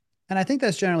year. And I think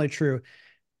that's generally true.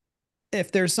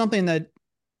 If there's something that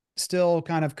still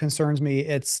kind of concerns me,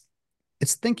 it's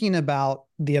thinking about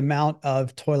the amount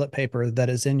of toilet paper that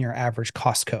is in your average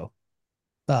Costco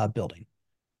building.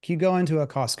 You go into a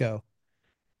Costco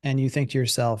and you think to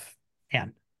yourself,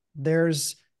 man,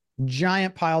 there's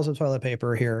giant piles of toilet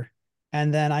paper here.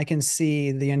 And then I can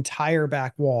see the entire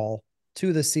back wall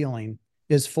to the ceiling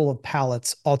is full of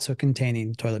pallets also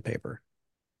containing toilet paper.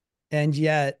 And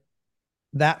yet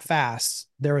that fast,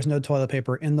 there was no toilet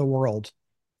paper in the world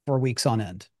for weeks on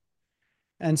end.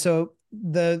 And so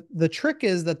the trick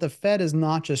is that the Fed is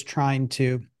not just trying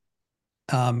to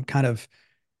kind of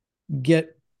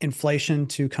get inflation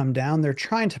to come down. They're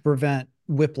trying to prevent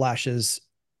whiplashes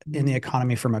in the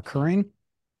economy from occurring.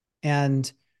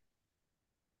 And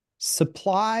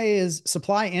supply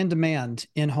and demand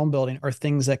in home building are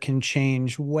things that can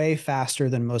change way faster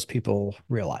than most people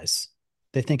realize.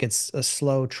 They think it's a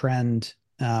slow trend,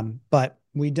 but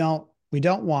we don't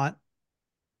want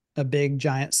a big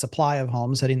giant supply of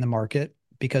homes hitting the market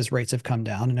because rates have come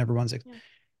down and everyone's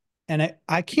and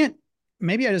I can't,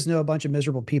 maybe I just know a bunch of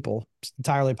miserable people. It's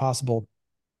entirely possible.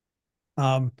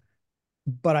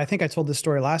 But I think I told this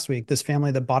story last week, this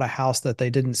family that bought a house that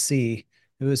they didn't see.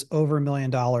 It was over $1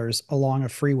 million along a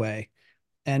freeway.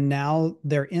 And now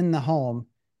they're in the home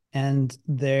and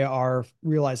they are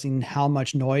realizing how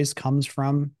much noise comes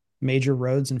from major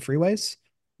roads and freeways.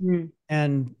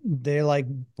 And they like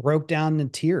broke down in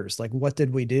tears. Like, what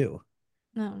did we do?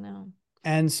 Oh, no.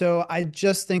 And so I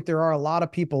just think there are a lot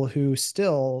of people who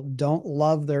still don't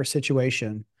love their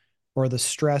situation, or the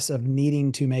stress of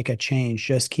needing to make a change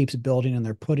just keeps building and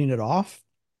they're putting it off.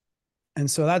 And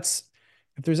so that's,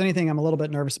 if there's anything I'm a little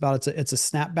bit nervous about, it's a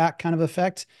snapback kind of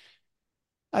effect.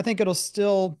 I think it'll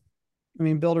still, I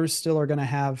mean, builders still are going to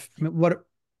have so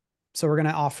we're going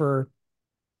to offer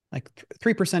like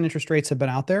 3% interest rates have been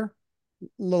out there, a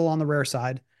little on the rare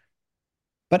side.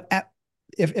 But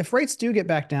if rates do get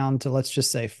back down to, let's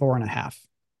just say 4.5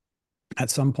 at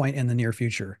some point in the near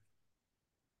future,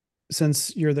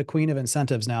 since you're the queen of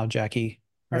incentives now, Jackie,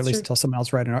 or at least until someone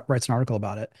else writes an article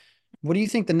about it, what do you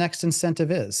think the next incentive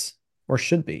is or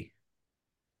should be?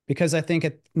 Because I think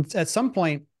at some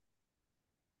point,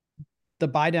 the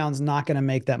buy down's not going to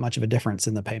make that much of a difference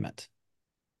in the payment.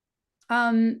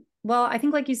 Well, I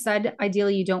think, like you said,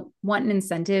 ideally you don't want an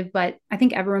incentive, but I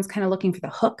think everyone's kind of looking for the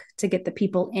hook to get the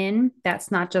people in. That's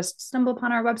not just stumble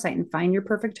upon our website and find your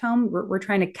perfect home. We're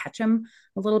trying to catch them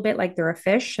a little bit like they're a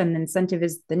fish, and the incentive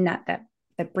is the net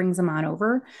that brings them on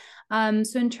over.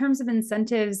 So in terms of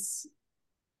incentives,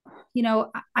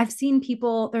 I've seen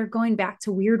people, they're going back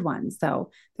to weird ones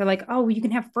though. They're like, oh, you can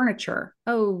have furniture.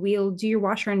 Oh, we'll do your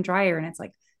washer and dryer. And it's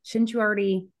like, shouldn't you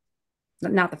already,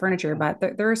 not the furniture, but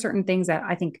there are certain things that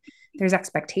I think there's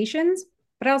expectations,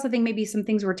 but I also think maybe some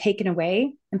things were taken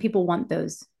away and people want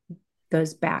those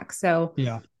back. So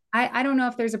yeah, I don't know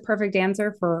if there's a perfect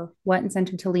answer for what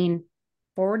incentive to lean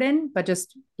forward in, but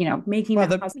just, making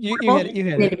that you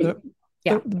hit it.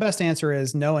 The best answer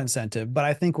is no incentive. But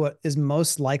I think what is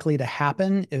most likely to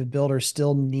happen if builders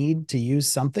still need to use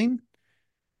something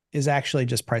is actually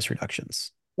just price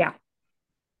reductions. Yeah.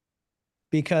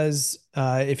 Because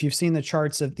if you've seen the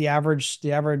charts of the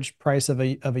average price of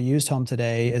a used home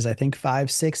today is, I think,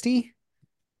 $560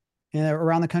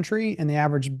 around the country, and the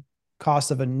average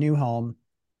cost of a new home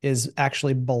is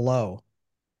actually below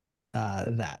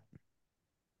that.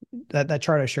 That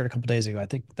chart I shared a couple of days ago, I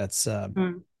think that's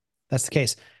the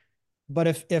case.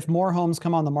 But if more homes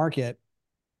come on the market,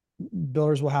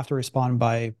 builders will have to respond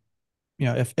by,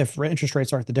 if interest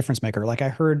rates aren't the difference maker. Like I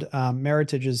heard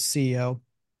Meritage's CEO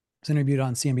was interviewed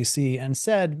on CNBC and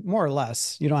said, more or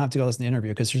less, you don't have to go listen to the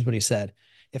interview because here's what he said: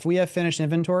 if we have finished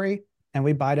inventory and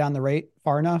we buy down the rate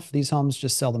far enough, these homes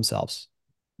just sell themselves.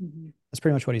 That's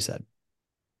pretty much what he said.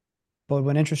 But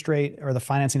when interest rate or the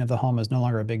financing of the home is no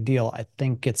longer a big deal, I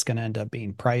think it's going to end up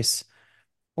being price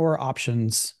or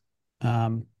options,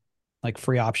 like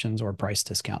free options or price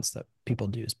discounts that people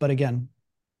use. But again,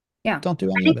 don't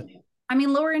do any of it. I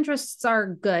mean, lower interests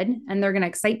are good and they're going to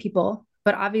excite people,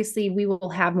 but obviously we will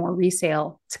have more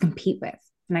resale to compete with.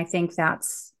 And I think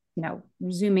that's,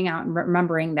 zooming out and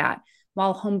remembering that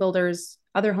while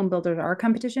other home builders are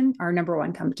competition, our number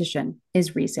one competition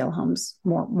is resale homes,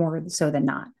 more so than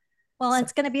not. Well,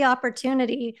 it's going to be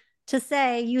opportunity to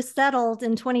say you settled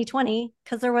in 2020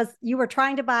 because you were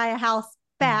trying to buy a house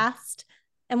fast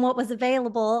and what was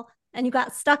available, and you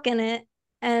got stuck in it.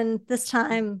 And this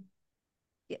time,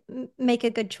 make a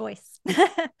good choice.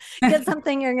 Get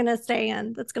something you're going to stay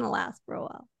in that's going to last for a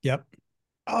while. Yep.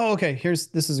 Oh, okay.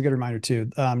 This is a good reminder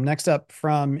too. Next up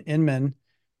from Inman.com,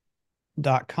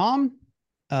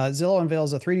 Zillow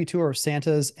unveils a 3D tour of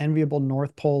Santa's enviable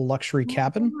North Pole luxury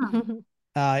cabin.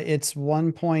 It's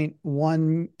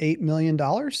 $1.18 million,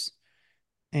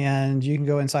 and you can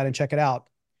go inside and check it out.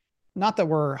 Not that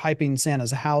we're hyping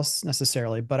Santa's house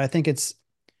necessarily, but I think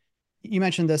you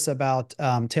mentioned this about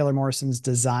Taylor Morrison's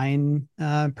design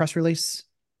press release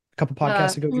a couple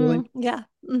podcasts ago, Julie. Yeah.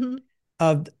 Mm-hmm.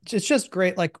 It's just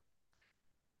great. Like,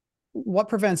 what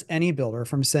prevents any builder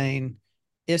from saying,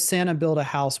 if Santa built a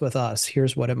house with us,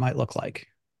 here's what it might look like.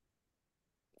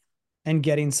 And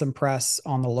getting some press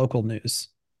on the local news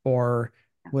or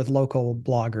with local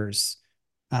bloggers,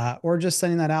 or just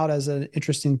sending that out as an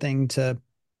interesting thing to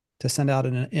send out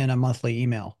in a monthly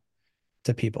email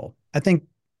to people. I think,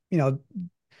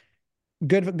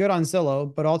 good on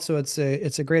Zillow, but also it's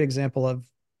a great example of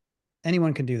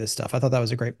anyone can do this stuff. I thought that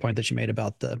was a great point that you made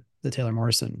about the Taylor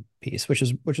Morrison piece, which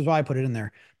is why I put it in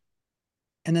there.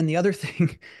 And then the other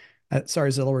thing,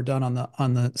 sorry, Zillow, we're done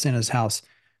on the Santa's house.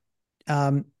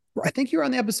 I think you were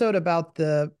on the episode about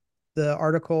the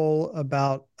article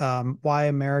about why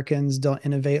Americans don't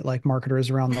innovate like marketers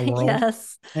around the world.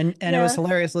 Yes. And yes. It was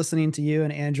hilarious listening to you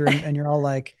and Andrew, and you're all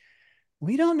like,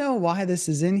 we don't know why this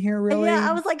is in here, really. Yeah,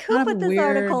 I was like, who put this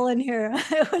article in here?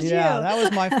 It was you. Yeah, that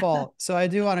was my fault. So I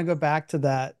do want to go back to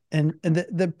that. And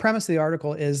the premise of the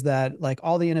article is that like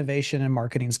all the innovation in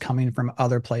marketing is coming from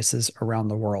other places around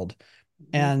the world.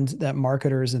 And that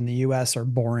marketers in the US are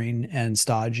boring and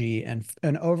stodgy and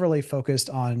overly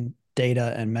focused on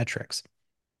data and metrics.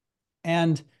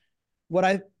 And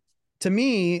to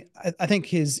me, I think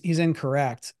he's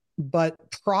incorrect, but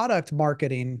product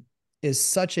marketing is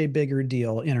such a bigger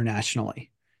deal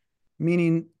internationally,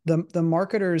 meaning the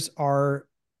marketers are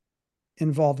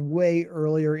involved way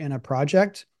earlier in a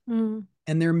project, and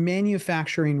they're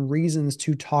manufacturing reasons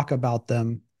to talk about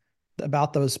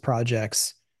those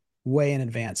projects way in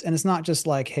advance. And it's not just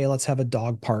like, hey, let's have a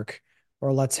dog park,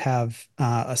 or let's have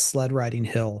a sled riding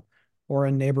hill, or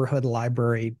a neighborhood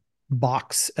library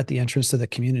box at the entrance to the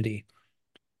community.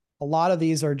 A lot of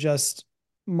these are just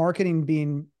marketing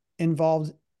being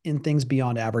involved in things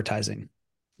beyond advertising.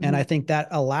 And I think that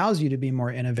allows you to be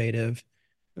more innovative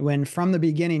when from the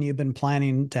beginning you've been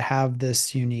planning to have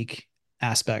this unique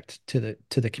aspect to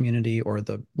the community or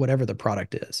the whatever the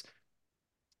product is.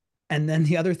 And then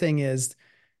the other thing is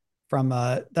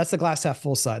that's the glass half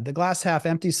full side. The glass half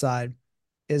empty side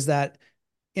is that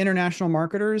international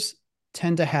marketers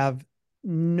tend to have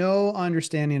no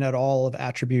understanding at all of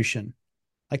attribution.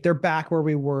 Like they're back where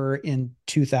we were in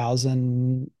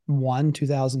 2001,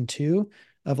 2002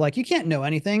 of like, you can't know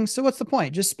anything. So what's the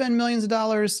point? Just spend millions of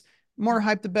dollars, more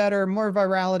hype, the better, more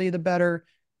virality, the better.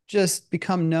 Just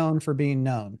become known for being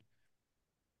known.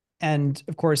 And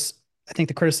of course, I think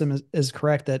the criticism is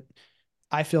correct that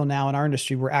I feel now in our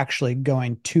industry, we're actually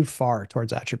going too far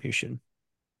towards attribution.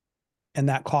 And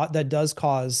that does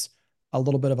cause a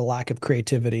little bit of a lack of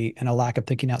creativity and a lack of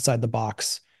thinking outside the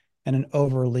box and an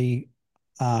overly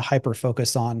hyper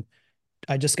focus on,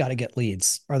 I just got to get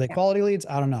leads. Are they quality leads?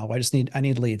 I don't know. I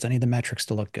need leads. I need the metrics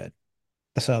to look good.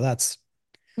 So that's.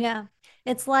 Yeah.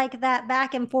 It's like that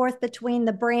back and forth between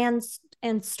the brands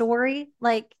and story.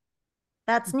 Like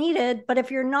that's needed. But if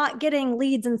you're not getting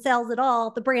leads and sales at all,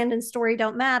 the brand and story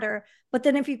don't matter. But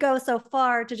then if you go so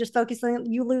far to just focus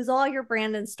on, you lose all your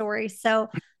brand and story. So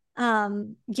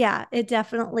yeah, it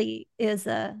definitely is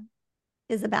a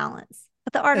balance.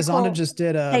 But the article, Zonda just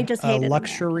did a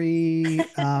luxury,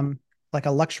 like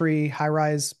a luxury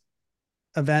high-rise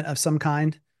event of some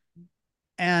kind.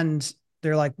 And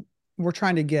they're like, we're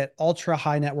trying to get ultra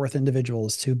high net worth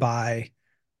individuals to buy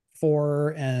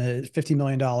 $4 and $50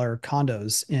 million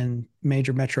condos in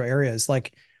major metro areas.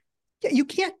 Like, yeah, you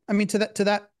can't, I mean, to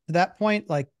that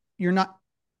point, like you're not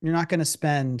going to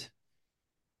spend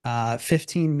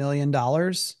 $15 million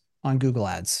on Google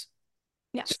ads.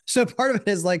 Yeah. So part of it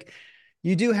is like,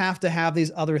 you do have to have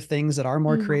these other things that are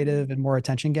more creative and more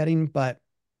attention getting, but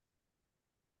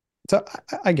so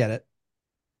I get it.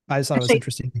 I just thought it was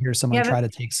interesting to hear someone try to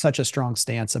take such a strong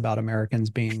stance about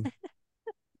Americans being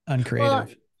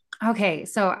uncreative. Well, okay.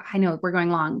 So I know we're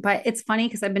going long, but it's funny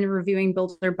because I've been reviewing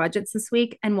builder budgets this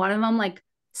week, and one of them like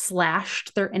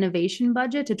slashed their innovation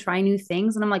budget to try new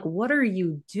things. And I'm like, what are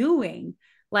you doing?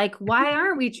 Like, why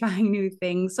aren't we trying new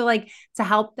things? So like to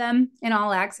help them in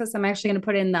All Access, I'm actually going to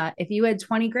put in if you had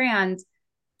 20 grand,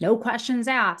 no questions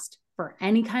asked for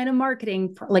any kind of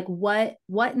marketing, for like what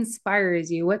inspires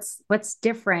you? What's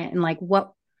different? And like,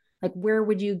 where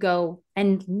would you go?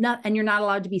 And you're not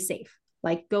allowed to be safe.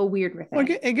 Like go weird with it. Well,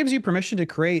 it gives you permission to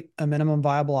create a minimum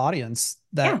viable audience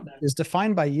that is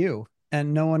defined by you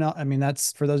and no one else. I mean,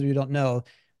 that's for those of you who don't know,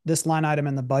 this line item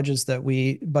in the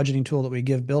budgeting tool that we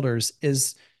give builders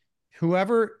is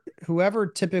whoever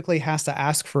typically has to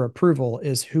ask for approval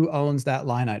is who owns that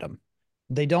line item.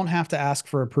 They don't have to ask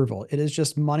for approval. It is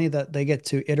just money that they get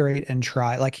to iterate and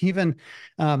try. Like even,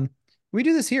 we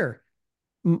do this here.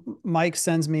 Mike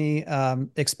sends me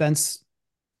expense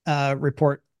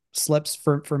report slips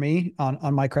for me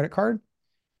on my credit card.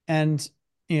 And,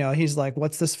 he's like,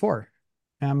 what's this for?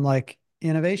 And I'm like,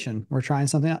 innovation. We're trying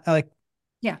something out. Like,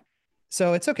 yeah.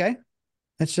 So it's okay.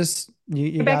 It's just,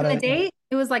 you Back gotta. in the day,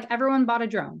 it was like everyone bought a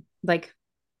drone, like,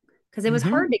 because it was Mhm.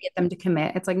 hard to get them to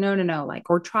commit. It's like, no, no, no, like,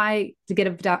 or try to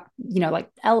get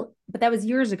but that was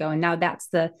years ago. And now that's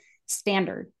the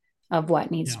standard of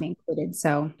what needs Yeah. to be included.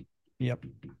 So, Yep.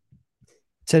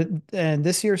 So, and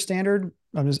this year's standard,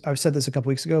 I've said this a couple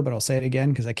weeks ago, but I'll say it again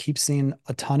because I keep seeing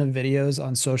a ton of videos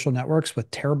on social networks with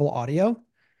terrible audio.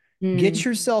 Get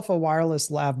yourself a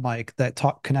wireless lav mic that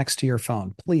connects to your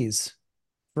phone, please,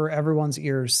 for everyone's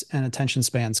ears and attention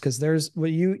spans. Because there's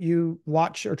what you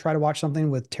watch or try to watch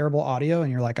something with terrible audio,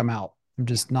 and you're like, I'm out. I'm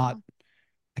just not.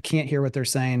 I can't hear what they're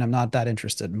saying. I'm not that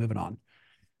interested. Moving on.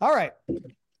 All right.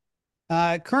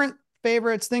 Current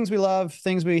favorites, things we love,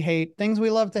 things we hate, things we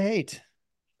love to hate.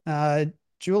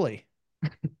 Julie,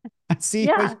 I see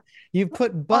Yeah. you've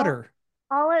put butter.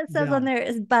 All it says on down. there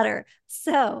is butter.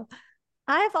 So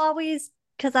I've always,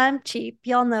 because I'm cheap,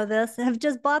 y'all know this, have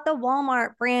just bought the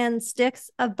Walmart brand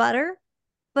sticks of butter.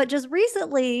 But just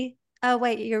recently, oh,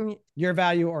 wait, You're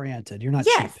value oriented. You're not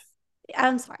yes, cheap.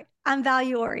 I'm sorry. I'm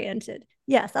value oriented.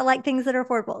 Yes, I like things that are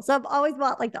affordable. So I've always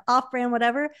bought like the off brand,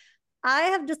 whatever. I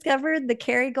have discovered the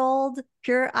Kerrygold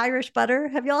pure Irish butter.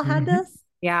 Have y'all had Mhm. this?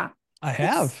 yeah. I It's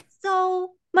have.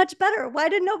 so much better. Why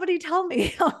did nobody tell me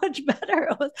how much better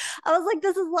it was? I was like,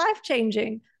 this is life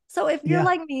changing. So if you're Yeah.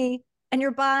 like me and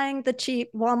you're buying the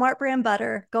cheap Walmart brand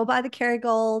butter, go buy the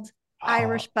Kerrygold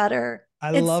Irish butter.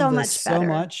 I It's love so this much so better.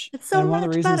 much. It's so And one of the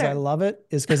much reasons I better. love it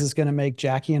is because it's going to make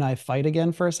Jackie and I fight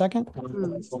again for a second.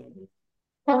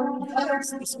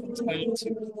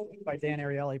 By Dan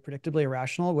Ariely, Predictably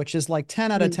Irrational, which is like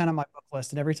 10 out of 10 on my book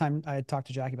list. And every time I talk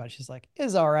to Jackie about it, she's like,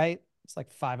 is all right. It's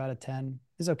like 5 out of 10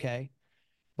 is okay.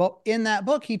 But in that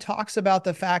book, he talks about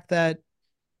the fact that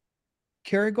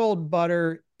Kerrygold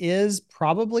butter is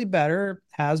probably better,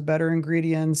 has better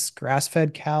ingredients,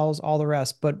 grass-fed cows, all the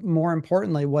rest. But more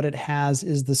importantly, what it has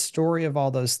is the story of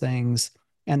all those things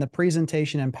and the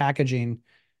presentation and packaging,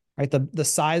 right? The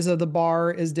size of the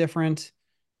bar is different.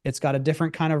 It's got a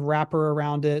different kind of wrapper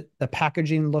around it. The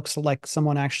packaging looks like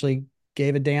someone actually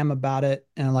gave a damn about it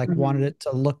and like wanted it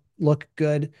to look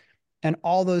good. And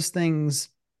all those things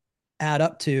add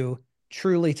up to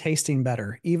truly tasting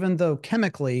better, even though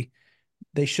chemically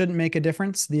they shouldn't make a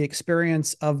difference. The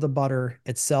experience of the butter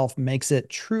itself makes it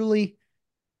truly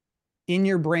in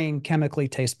your brain chemically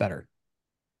taste better.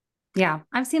 Yeah.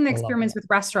 I've seen the I love experiments with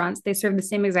restaurants. They serve the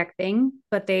same exact thing,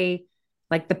 but they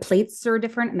like the plates are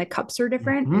different and the cups are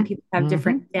different, and people have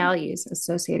different values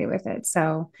associated with it.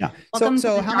 So, Yeah. welcome to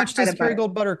So the how dark much side does of butter.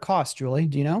 Kerrygold butter cost, Julie?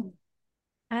 Do you know?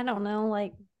 I don't know,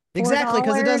 like Exactly,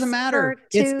 because it doesn't $4 matter. for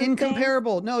It's two things.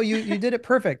 incomparable. No, you did it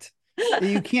perfect.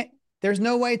 You can't, there's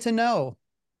no way to know.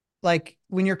 Like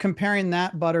when you're comparing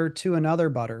that butter to another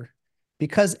butter,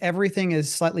 because everything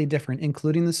is slightly different,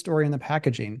 including the story and the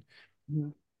packaging,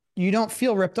 you don't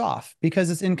feel ripped off because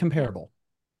it's incomparable.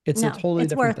 It's a No, totally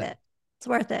it's different worth thing. it. It's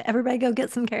worth it. Everybody go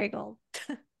get some Kerrygold.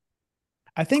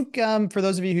 I think for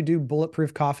those of you who do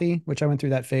bulletproof coffee, which I went through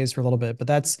that phase for a little bit, but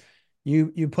that's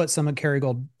you put some of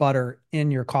Kerrygold butter in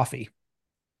your coffee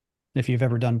if you've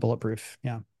ever done bulletproof.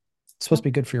 Yeah. It's supposed to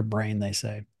be good for your brain, they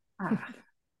say.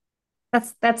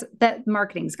 That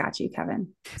marketing's got you, Kevin.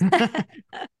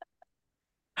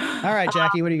 All right,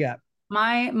 Jackie, what do you got?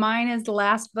 Mine is the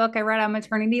last book I read on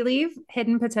maternity leave,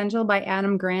 Hidden Potential by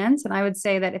Adam Grant. And I would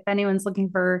say that if anyone's looking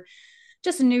for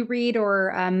just a new read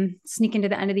or sneak into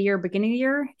the end of the year, beginning of the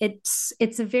year, it's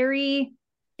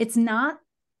not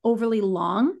overly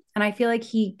long. And I feel like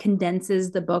he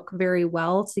condenses the book very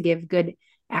well to give good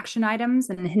action items.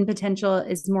 And Hidden Potential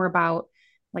is more about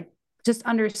like just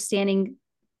understanding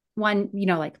one,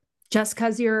 like just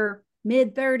because you're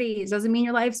mid 30s doesn't mean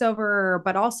your life's over,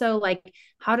 but also like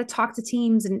how to talk to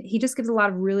teams. And he just gives a lot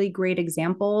of really great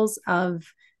examples of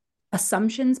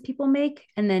assumptions people make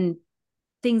and then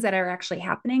things that are actually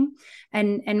happening.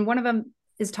 And one of them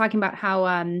is talking about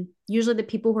how usually the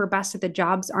people who are best at the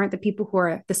jobs aren't the people who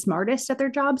are the smartest at their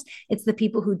jobs. It's the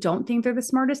people who don't think they're the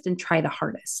smartest and try the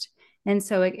hardest. And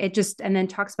so it just, and then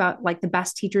talks about like the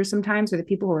best teachers sometimes are the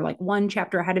people who are like one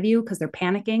chapter ahead of you because they're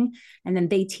panicking and then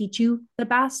they teach you the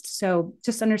best. So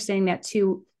just understanding that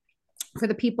too, for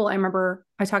the people, I remember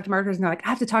I talked to marketers and they're like, I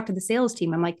have to talk to the sales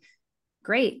team. I'm like,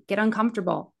 great, get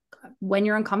uncomfortable. When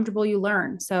you're uncomfortable, you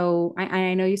learn. So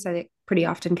I know you said it pretty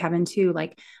often, Kevin, too.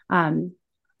 Like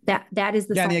that is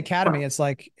the in the academy. It's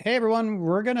like, hey everyone,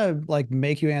 we're gonna like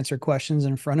make you answer questions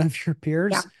in front of your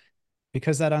peers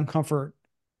because that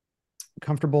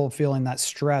comfortable feeling, that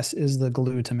stress is the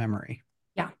glue to memory.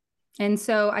 Yeah. And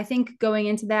so I think going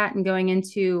into that and going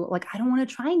into like, I don't want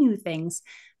to try new things,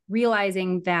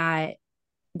 realizing that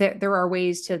there are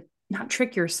ways to not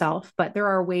trick yourself, but there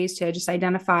are ways to just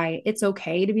identify it's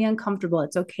okay to be uncomfortable.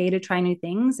 It's okay to try new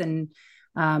things. And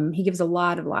he gives a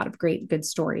lot of great, good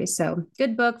stories. So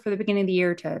good book for the beginning of the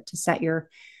year to set your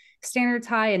standards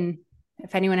high. And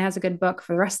if anyone has a good book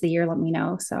for the rest of the year, let me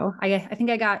know. So I think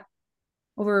I got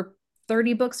over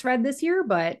 30 books read this year,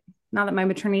 but now that my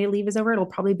maternity leave is over, it'll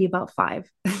probably be about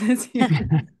 5 this year.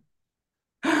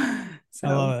 So,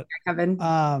 I love it. Kevin.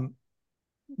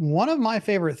 One of my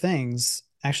favorite things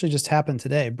actually just happened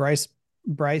today. Bryce,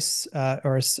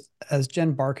 or as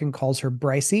Jen Barkin calls her,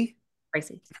 Brycey.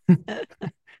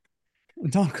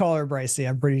 Don't call her Brycey.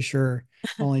 I'm pretty sure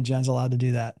only Jen's allowed to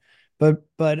do that.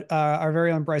 But our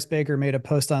very own Bryce Baker made a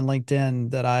post on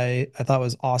LinkedIn that I thought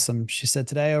was awesome. She said,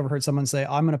 today I overheard someone say,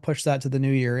 I'm going to push that to the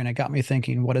new year. And it got me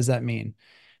thinking, what does that mean?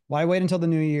 Why wait until the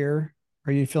new year?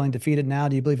 Are you feeling defeated now?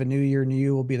 Do you believe a new year, new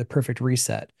you will be the perfect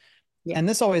reset? Yeah. And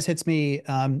this always hits me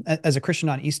as a Christian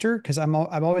on Easter, because I'm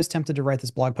always tempted to write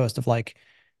this blog post of like,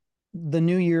 the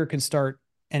new year can start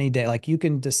any day. Like you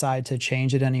can decide to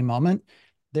change at any moment.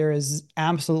 There is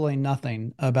absolutely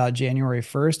nothing about January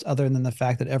 1st other than the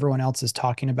fact that everyone else is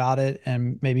talking about it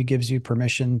and maybe gives you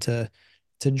permission to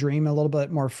dream a little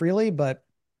bit more freely. But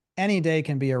any day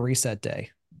can be a reset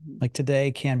day. Like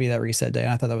today can be that reset day.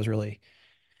 And I thought that was really,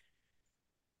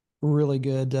 really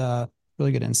good.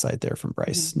 Really good insight there from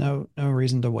Bryce. No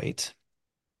reason to wait.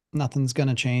 Nothing's going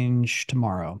to change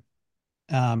tomorrow.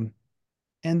 And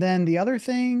then the other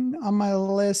thing on my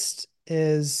list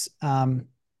is, do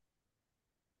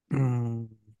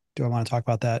I want to talk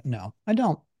about that? No, I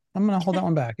don't. I'm going to hold that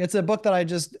one back. It's a book that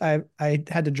I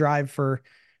had to drive for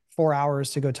 4 hours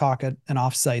to go talk at an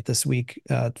offsite this week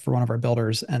for one of our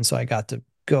builders. And so I got to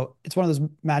go. It's one of those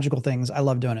magical things. I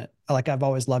love doing it. I've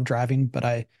always loved driving,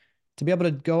 but to be able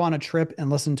to go on a trip and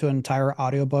listen to an entire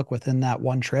audiobook within that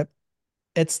one trip,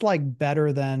 it's like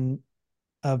better than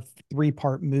a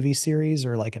 3-part movie series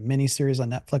or like a mini series on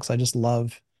Netflix. I just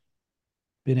love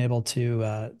being able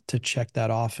to check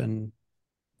that off and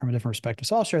from a different perspective.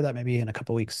 So I'll share that maybe in a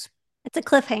couple of weeks. It's a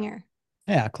cliffhanger.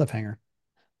 Yeah, cliffhanger.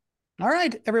 All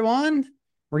right, everyone,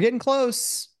 we're getting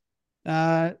close.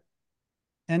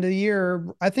 End of the year.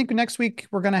 I think next week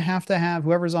we're going to have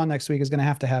whoever's on next week is going to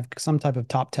have some type of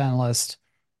top 10 list.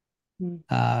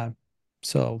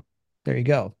 So there you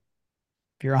go.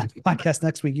 If you're on the podcast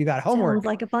next week, you got homework. Sounds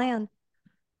like a plan.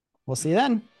 We'll see you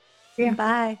then. Yeah.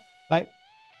 Bye. Bye.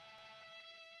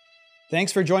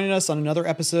 Thanks for joining us on another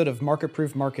episode of Market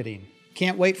Proof Marketing.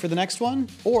 Can't wait for the next one?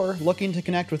 Or looking to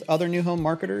connect with other new home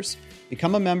marketers?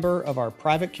 Become a member of our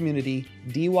private community,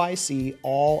 DYC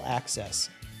All Access,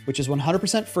 which is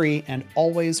 100% free and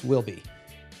always will be.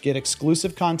 Get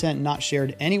exclusive content not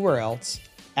shared anywhere else,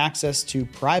 access to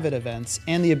private events,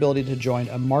 and the ability to join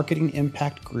a marketing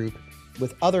impact group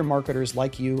with other marketers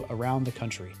like you around the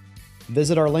country.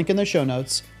 Visit our link in the show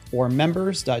notes or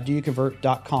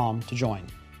members.doyouconvert.com to join.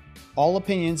 All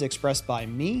opinions expressed by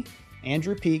me,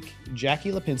 Andrew Peak,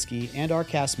 Jackie Lipinski, and our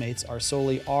castmates are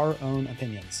solely our own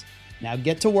opinions. Now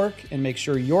get to work and make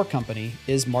sure your company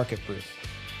is market proof.